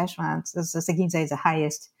sushi restaurants. So Ginza is the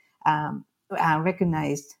highest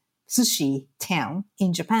recognized sushi town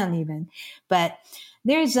in Japan, even. But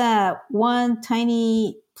there's one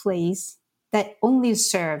tiny place that only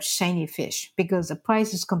serves shiny fish because the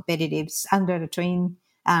price is competitive. It's under the train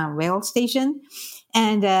rail station,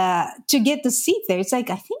 and to get the seat there, it's like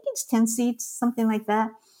I think it's 10 seats, something like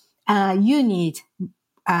that. You need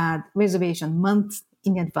reservation months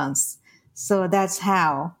in advance. So that's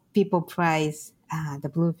how people price the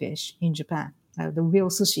bluefish in Japan, the real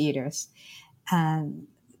sushi eaters. And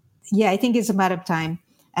yeah, I think it's a matter of time.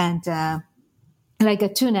 And like a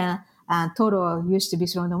tuna, Toro used to be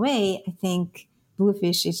thrown away. I think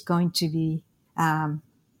bluefish is going to be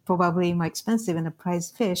probably more expensive than a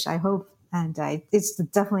prized fish, I hope. And it's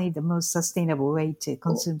definitely the most sustainable way to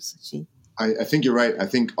consume sushi. I think you're right. I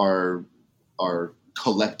think our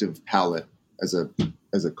collective palate as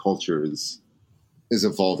a culture is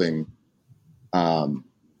evolving.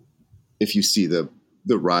 If you see the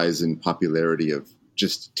rise in popularity of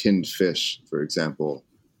just tinned fish, for example,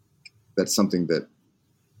 that's something that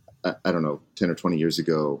I don't know, 10 or 20 years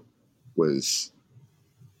ago was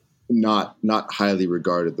not highly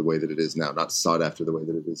regarded the way that it is now, not sought after the way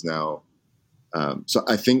that it is now. So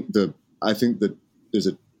I think that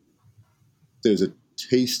there's a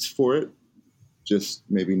taste for it, just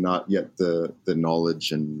maybe not yet the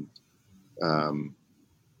knowledge and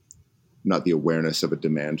not the awareness of a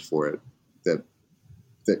demand for it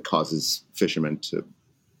that causes fishermen to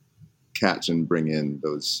catch and bring in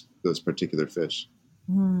those particular fish.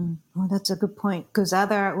 Well, that's a good point, because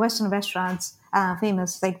other Western restaurants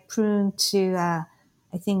famous like Prune to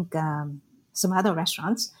I think some other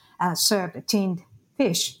restaurants serve tinned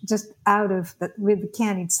fish just out of with the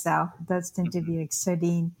can itself. It does tend to be like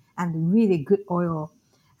sardine and really good oil.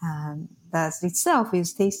 that itself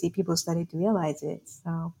is tasty. People started to realize it.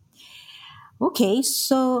 So, okay.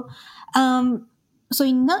 So in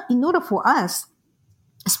order for us,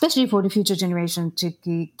 especially for the future generation, to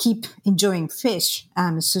keep enjoying fish,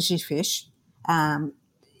 sushi fish, um,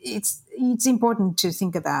 it's important to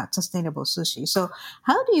think about sustainable sushi. So,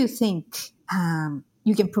 how do you think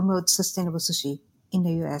you can promote sustainable sushi in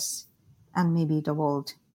the U.S. and maybe the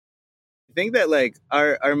world? I think that like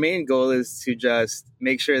our main goal is to just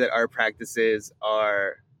make sure that our practices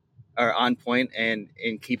are on point and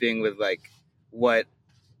in keeping with like what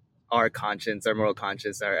our conscience, our moral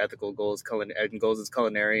conscience, our ethical goals, and goals as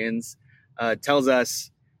culinarians tells us.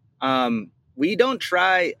 We don't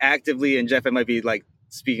try actively, and Jeff, I might be like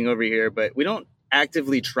speaking over here, but we don't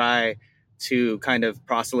actively try to kind of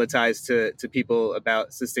proselytize to people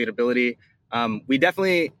about sustainability. We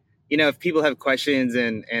definitely, if people have questions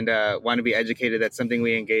and want to be educated, that's something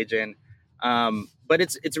we engage in. But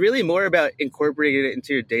it's really more about incorporating it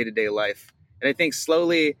into your day to day life. And I think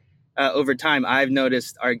slowly over time, I've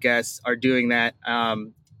noticed our guests are doing that. A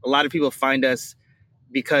lot of people find us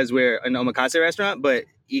because we're an omakase restaurant, but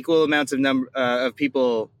equal amounts of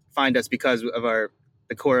people find us because of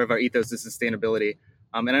the core of our ethos is sustainability.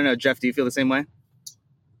 And I don't know, Jeff, do you feel the same way?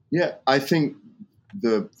 Yeah, I think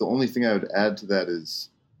the only thing I would add to that is,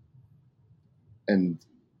 and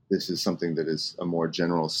this is something that is a more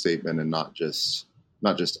general statement and not just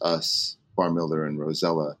us, Bar Miller and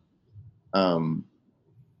Rosella.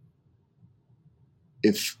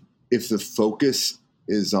 If the focus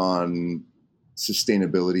is on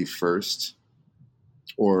sustainability first,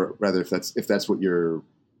 or rather if that's what you're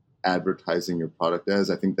advertising your product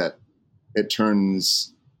as, I think that it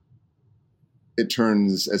turns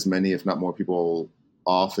as many, if not more, people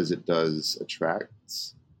off as it does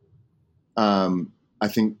attracts. I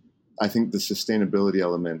think the sustainability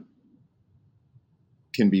element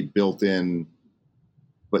can be built in,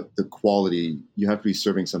 but the quality, you have to be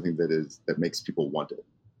serving something that makes people want it.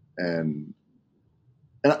 And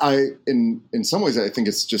I, in some ways, I think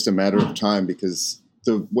it's just a matter of time, because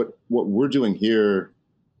what we're doing here,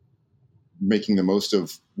 making the most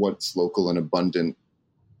of what's local and abundant,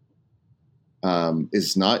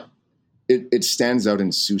 is not, it stands out in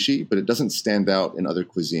sushi, but it doesn't stand out in other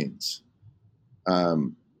cuisines.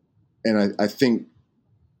 And I think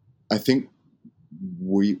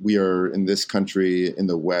we are in this country, in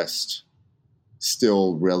the West,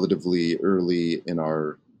 still relatively early in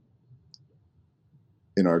our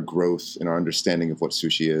growth, in our understanding of what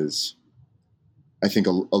sushi is. I think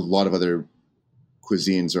a lot of other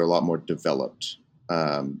cuisines are a lot more developed.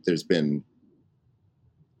 There's been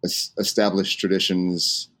established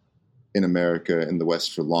traditions in America, in the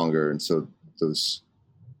West, for longer, and so those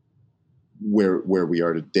where we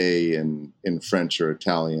are today in French or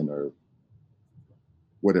Italian or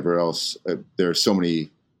whatever else, there are so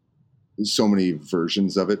many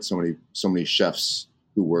versions of it, so many chefs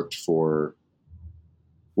who worked for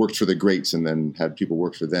the greats and then had people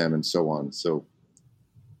work for them, and so on. So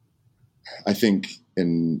I think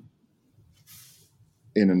in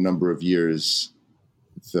a number of years,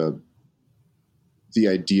 the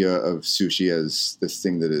idea of sushi as this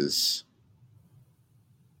thing that is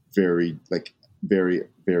very, very,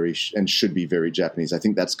 very, and should be very Japanese, I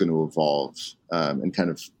think that's going to evolve and kind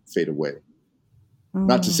of fade away.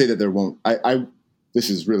 Not to say that there won't. This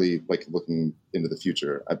is really like looking into the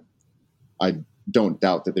future. I don't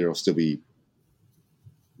doubt that there will still be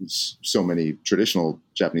so many traditional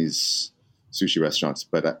Japanese sushi restaurants,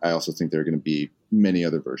 but I also think there are going to be many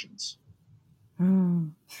other versions.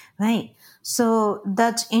 Right. So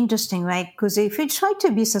that's interesting, right? Because if you try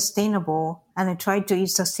to be sustainable and I try to eat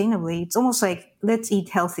sustainably, it's almost like, let's eat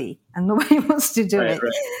healthy, and nobody wants to do it.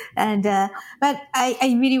 Right. And but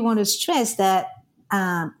I really want to stress that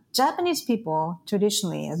Japanese people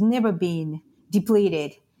traditionally has never been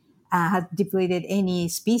depleted any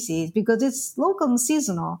species, because it's local and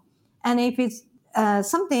seasonal. And if it's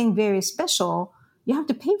something very special, you have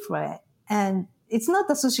to pay for it. And it's not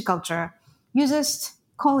the sushi culture. You just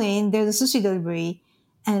call in, there's a sushi delivery,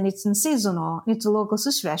 and it's seasonal. It's a local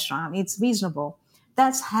sushi restaurant. It's reasonable.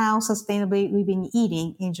 That's how sustainably we've been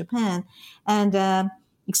eating in Japan. And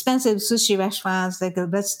expensive sushi restaurants, like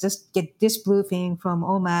let's just get this blue thing from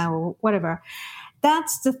Oma or whatever.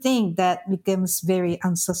 That's the thing that becomes very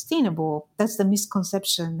unsustainable. That's the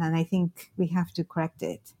misconception, and I think we have to correct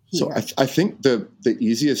it here. So I think the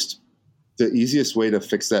easiest way to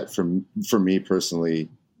fix that for me personally,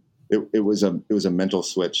 it was a mental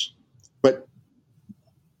switch. But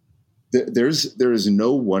there is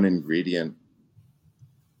no one ingredient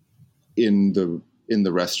in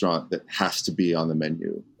the restaurant that has to be on the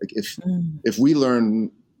menu. Like if we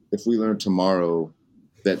learn if we learn tomorrow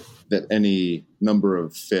that any number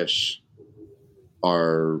of fish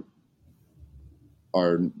are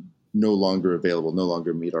no longer available, no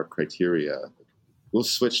longer meet our criteria, we'll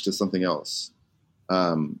switch to something else.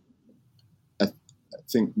 I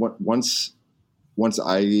think once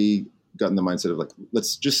I got in the mindset of like,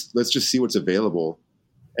 let's just see what's available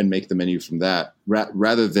and make the menu from that,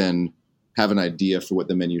 rather than have an idea for what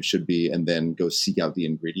the menu should be and then go seek out the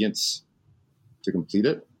ingredients to complete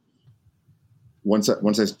it. Once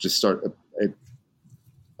I just start,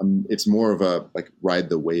 it's more of a like ride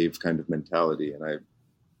the wave kind of mentality, and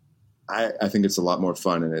I think it's a lot more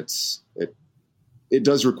fun, and it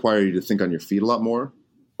does require you to think on your feet a lot more,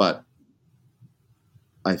 but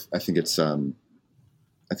I think it's an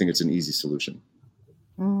easy solution.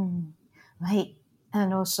 Right.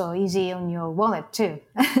 And also easy on your wallet too.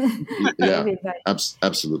 Yeah,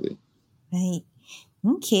 absolutely. Right.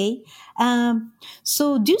 Okay.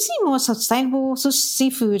 So do you see more sustainable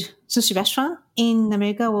seafood sushi restaurant in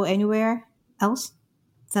America or anywhere else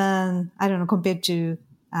than, I don't know, compared to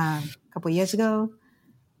a couple of years ago?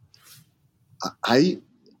 The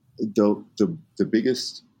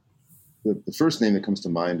biggest, the first name that comes to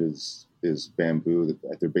mind is Bamboo.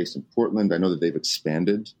 They're based in Portland. I know that they've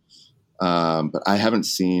expanded, but I haven't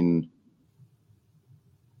seen.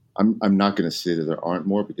 I'm not going to say that there aren't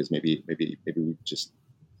more, because maybe we just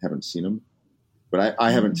haven't seen them. But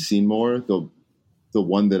I haven't seen more. The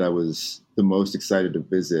one that I was the most excited to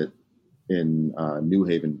visit in New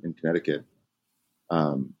Haven in Connecticut,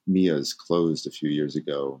 Mia's closed a few years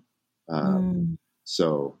ago.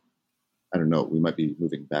 So I don't know. We might be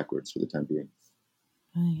moving backwards for the time being.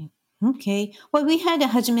 Right. Okay. Well, we had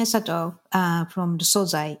Hajime Sato from the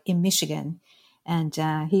Sozai in Michigan. And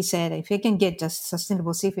he said, if you can get just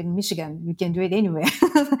sustainable seafood in Michigan, you can do it anywhere.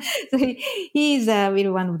 So he's really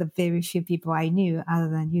one of the very few people I knew other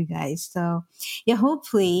than you guys. So yeah,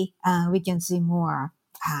 hopefully we can see more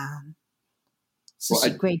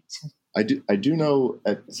sushi. Great. I do know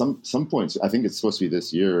at some points, I think it's supposed to be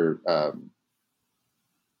this year,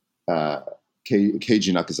 Keiji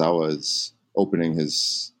Nakazawa is opening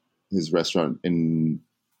his restaurant in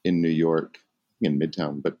New York, in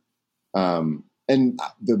Midtown, but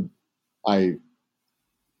I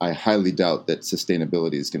highly doubt that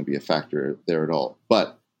sustainability is going to be a factor there at all.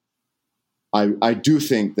 But I do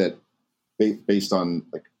think that based on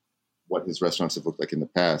like what his restaurants have looked like in the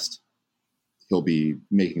past, he'll be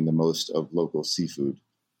making the most of local seafood,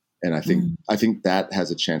 and I think that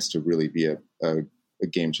has a chance to really be a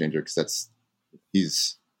game changer, because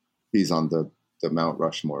he's on the Mount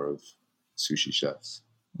Rushmore of sushi chefs.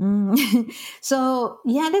 So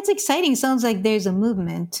yeah, that's exciting. Sounds like there's a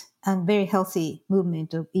movement, and very healthy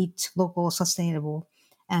movement, of eat local, sustainable,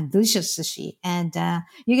 and delicious sushi. And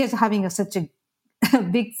you guys are having such a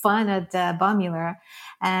big fun at Baumiller,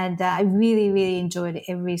 and I really, really enjoyed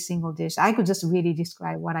every single dish. I could just really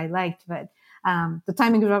describe what I liked, but the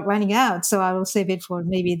timing is running out, so I will save it for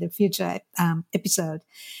maybe the future episode.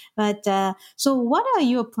 But so, what are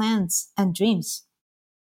your plans and dreams?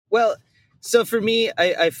 Well, so for me,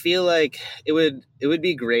 I feel like it would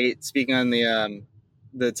be great, speaking on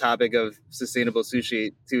the topic of sustainable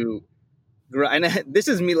sushi, to grow. And this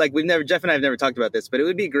is me, like Jeff and I have never talked about this, but it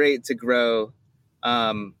would be great to grow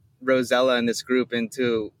Rosella and this group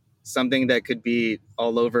into something that could be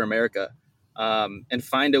all over America, and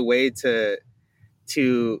find a way to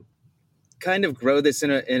kind of grow this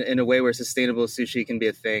in a way where sustainable sushi can be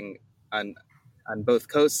a thing on both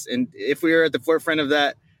coasts. And if we were at the forefront of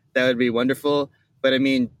that, that would be wonderful. But I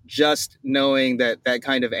mean, just knowing that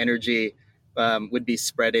kind of energy would be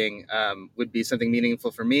spreading would be something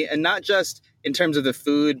meaningful for me, and not just in terms of the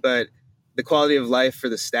food, but the quality of life for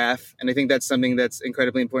the staff. And I think that's something that's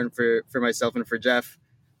incredibly important for myself and for Jeff.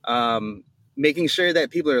 Making sure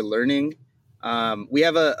that people are learning. We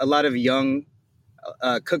have a lot of young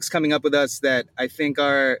cooks coming up with us that I think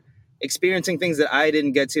are experiencing things that I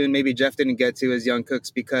didn't get to, and maybe Jeff didn't get to as young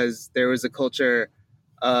cooks, because there was a culture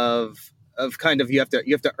of kind of you have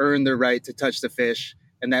to earn the right to touch the fish,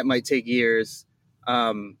 and that might take years.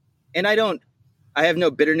 And I have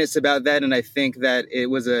no bitterness about that, and I think that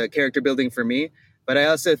it was a character building for me. But I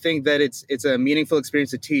also think that it's a meaningful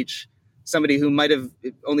experience to teach somebody who might have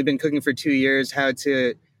only been cooking for 2 years how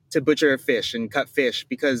to butcher a fish and cut fish,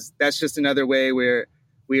 because that's just another way where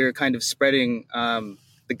we are kind of spreading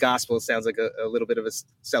the gospel. Sounds like a little bit of a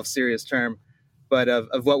self-serious term, but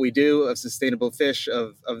of what we do, of sustainable fish,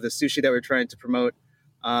 of the sushi that we're trying to promote.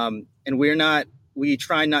 And we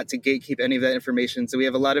try not to gatekeep any of that information. So we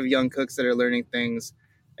have a lot of young cooks that are learning things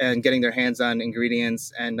and getting their hands on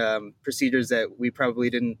ingredients and procedures that we probably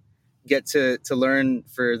didn't get to learn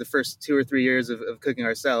for the first 2 or 3 years of cooking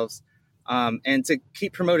ourselves. And to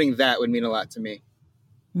keep promoting that would mean a lot to me.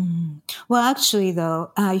 Well, actually,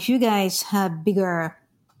 though, if you guys have bigger,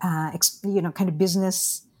 kind of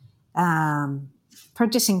business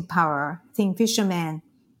purchasing power, I think fishermen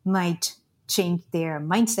might change their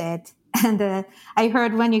mindset. And I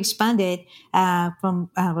heard when you expanded from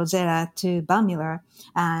Rosetta to Balmiller,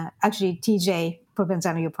 actually TJ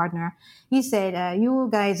Provenzano, your partner, he said you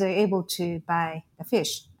guys are able to buy the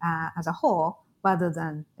fish as a whole rather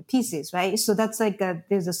than the pieces, right? So that's like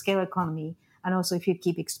there's a scale economy. And also, if you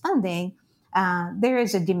keep expanding, there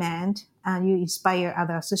is a demand, and you inspire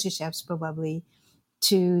other sushi chefs probably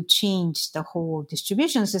to change the whole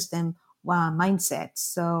distribution system mindset.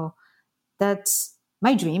 So that's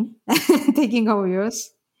my dream, taking over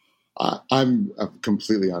yours. I'm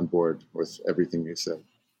completely on board with everything you said.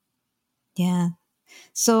 Yeah.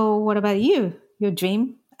 So what about you? Your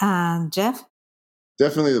dream, Jeff?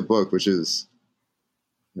 Definitely the book, which is,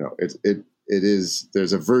 it is,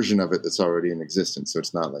 there's a version of it that's already in existence. So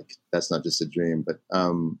it's not like, that's not just a dream, but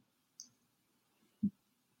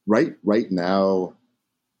right now,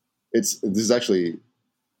 this is actually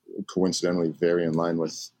coincidentally very in line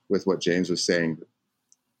with what James was saying.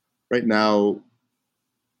 Right now,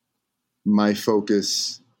 my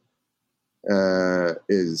focus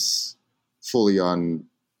is fully on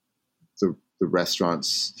the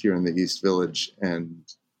restaurants here in the East Village and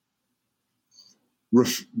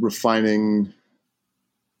refining,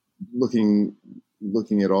 looking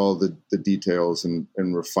at all the details and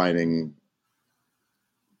refining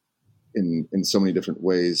in so many different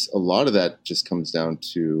ways. A lot of that just comes down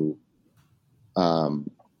to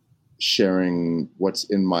sharing what's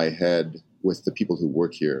in my head with the people who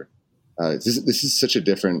work here. This is such a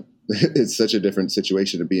different it's such a different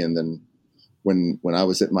situation to be in than when I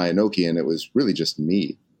was at Mayanoki, and it was really just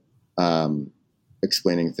me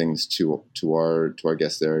explaining things to our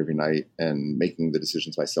guests there every night and making the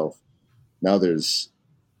decisions myself. Now there's,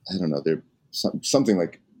 I don't know, there's something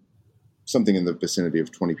in the vicinity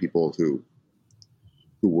of 20 people who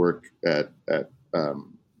work at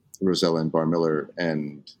Rosella and Bar Miller,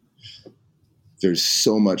 and there's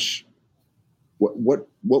so much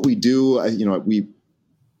what we do.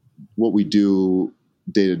 What we do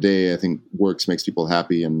day to day, I think makes people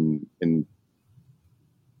happy, and in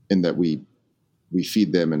that we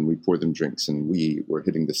feed them and we pour them drinks, and we're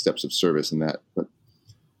hitting the steps of service and that. But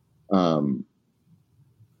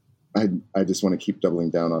I just want to keep doubling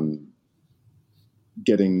down on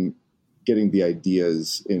getting the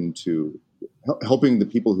ideas into helping the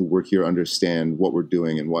people who work here understand what we're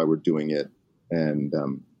doing and why we're doing it. And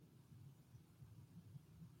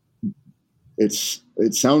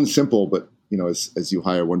it sounds simple, but as you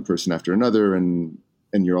hire one person after another, and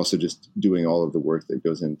you're also just doing all of the work that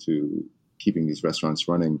goes into keeping these restaurants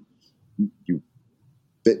running,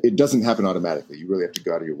 it doesn't happen automatically. You really have to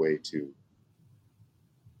go out of your way to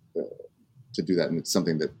do that. And it's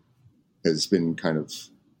something that has been kind of,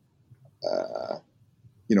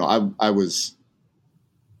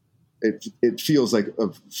 it feels like a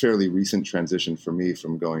fairly recent transition for me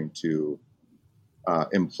from going to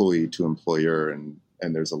employee to employer, and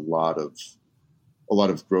there's a lot of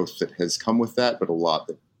growth that has come with that, but a lot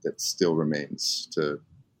that still remains to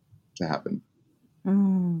happen.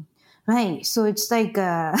 Right. So it's like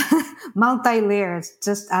multi-layers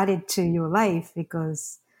just added to your life,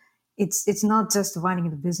 because it's not just running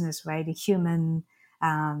the business, right? The human,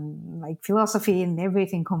 like philosophy and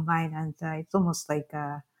everything combined, and it's almost like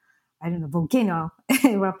volcano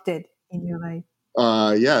erupted in your life.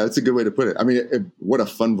 Yeah, that's a good way to put it. I mean, what a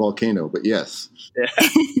fun volcano, but yes. Yeah.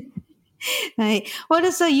 Right. What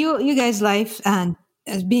is you guys' life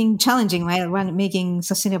as being challenging, right? When making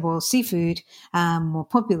sustainable seafood more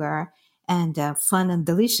popular and fun and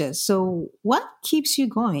delicious. So, what keeps you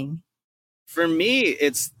going? For me,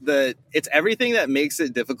 it's everything that makes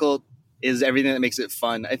it difficult is everything that makes it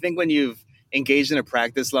fun. I think when you've engaged in a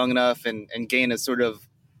practice long enough and gain a sort of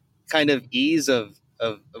kind of ease of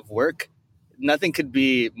work, nothing could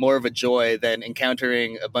be more of a joy than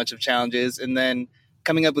encountering a bunch of challenges and then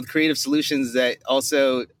coming up with creative solutions that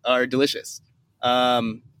also are delicious.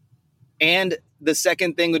 And the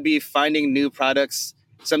second thing would be finding new products,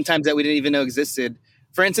 sometimes that we didn't even know existed.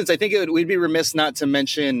 For instance, I think we'd be remiss not to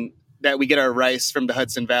mention that we get our rice from the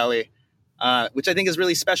Hudson Valley, which I think is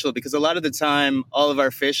really special because a lot of the time, all of our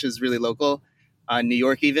fish is really local, New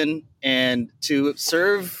York even. And to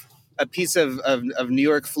serve a piece of New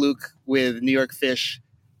York fluke with New York fish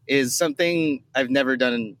is something I've never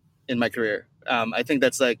done in my career. I think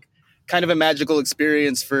that's like kind of a magical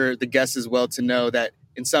experience for the guests as well, to know that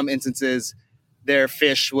in some instances, their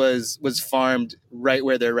fish was farmed right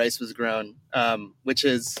where their rice was grown, which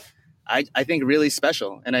is, I think, really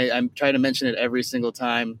special. And I'm trying to mention it every single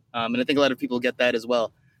time. And I think a lot of people get that as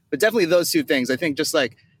well. But definitely those two things. I think just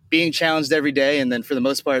like being challenged every day, and then for the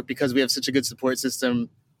most part, because we have such a good support system,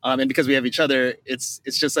 and because we have each other, it's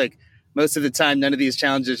just like most of the time, none of these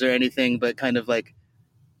challenges are anything but kind of like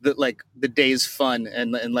the day's fun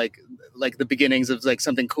and like the beginnings of like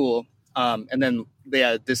something cool. And then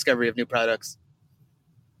the discovery of new products.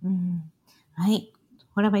 Right.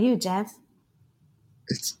 What about you, Jeff?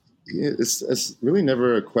 It's really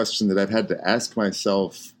never a question that I've had to ask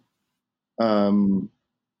myself.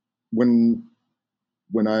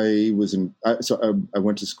 When I was I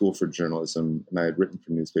went to school for journalism, and I had written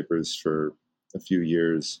for newspapers for a few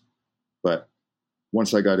years. But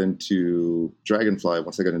once I got into Dragonfly,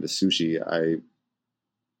 once I got into sushi,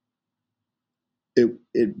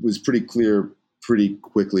 it was pretty clear pretty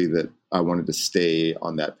quickly that I wanted to stay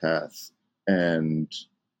on that path. And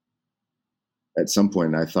at some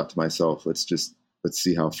point I thought to myself, let's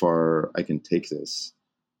see how far I can take this.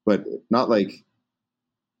 But not like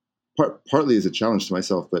partly as a challenge to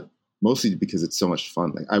myself, but mostly because it's so much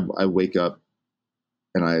fun. Like I wake up,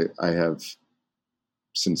 and I have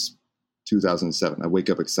since 2007, I wake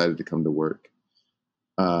up excited to come to work.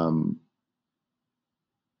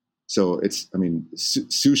 So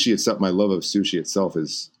sushi itself, my love of sushi itself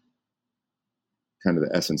is kind of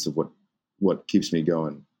the essence of what keeps me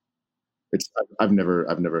going. I've never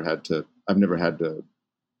had to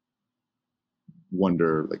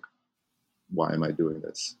wonder, like, why am I doing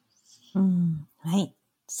this? Right.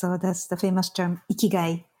 So that's the famous term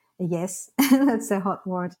ikigai, I guess. That's a hot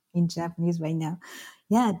word in Japanese right now.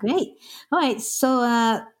 Yeah, great. All right.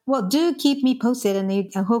 So, do keep me posted, and I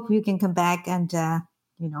hope you can come back and,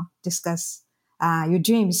 discuss your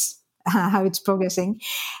dreams, how it's progressing.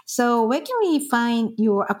 So where can we find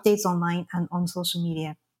your updates online and on social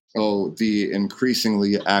media? Oh, the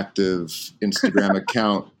increasingly active Instagram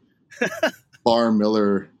account, Bar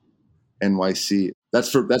Miller NYC. That's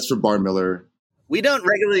for Bar Miller. We don't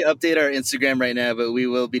regularly update our Instagram right now, but we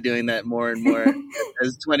will be doing that more and more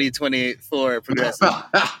as 2024 progresses.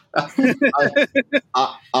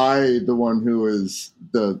 I, the one who is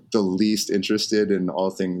the least interested in all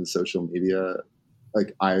things social media,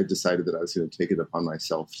 like, I decided that I was going to take it upon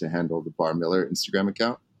myself to handle the Bar Miller Instagram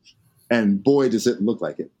account, and boy, does it look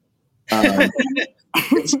like it. I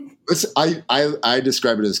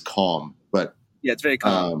describe it as calm, but yeah, it's very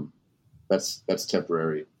calm. That's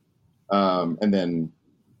temporary. And then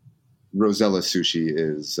Rosella Sushi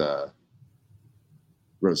is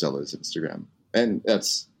Rosella's Instagram, and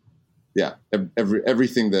that's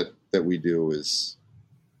everything that we do is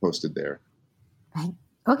posted there. Right.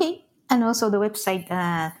 Okay, and also the website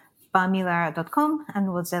barmiller.com and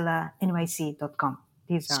rosellanyc.com.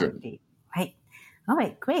 These are the right. All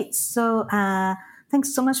right, great. So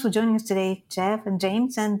thanks so much for joining us today, Jeff and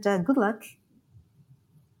James, and good luck.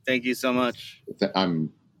 Thank you so much.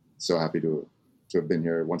 I'm so happy to have been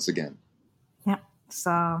here once again. Yeah,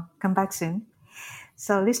 so come back soon.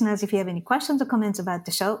 So listeners, if you have any questions or comments about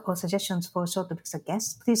the show or suggestions for show topics or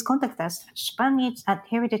guests, please contact us at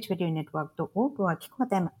japaneats@heritageradionetwork.org or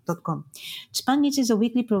kikotema.com. Japan Needs is a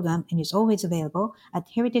weekly program and is always available at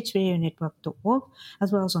heritageradionetwork.org,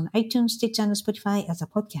 as well as on iTunes, Stitcher, and Spotify as a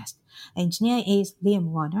podcast. Our engineer is Liam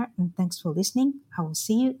Warner, and thanks for listening. I will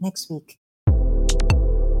see you next week.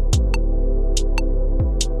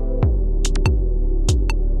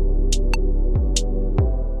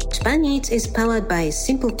 Japan Eats is powered by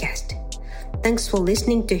Simplecast. Thanks for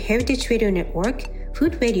listening to Heritage Radio Network,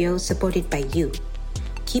 food radio supported by you.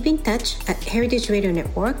 Keep in touch at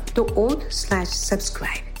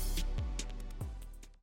heritageradionetwork.org/subscribe.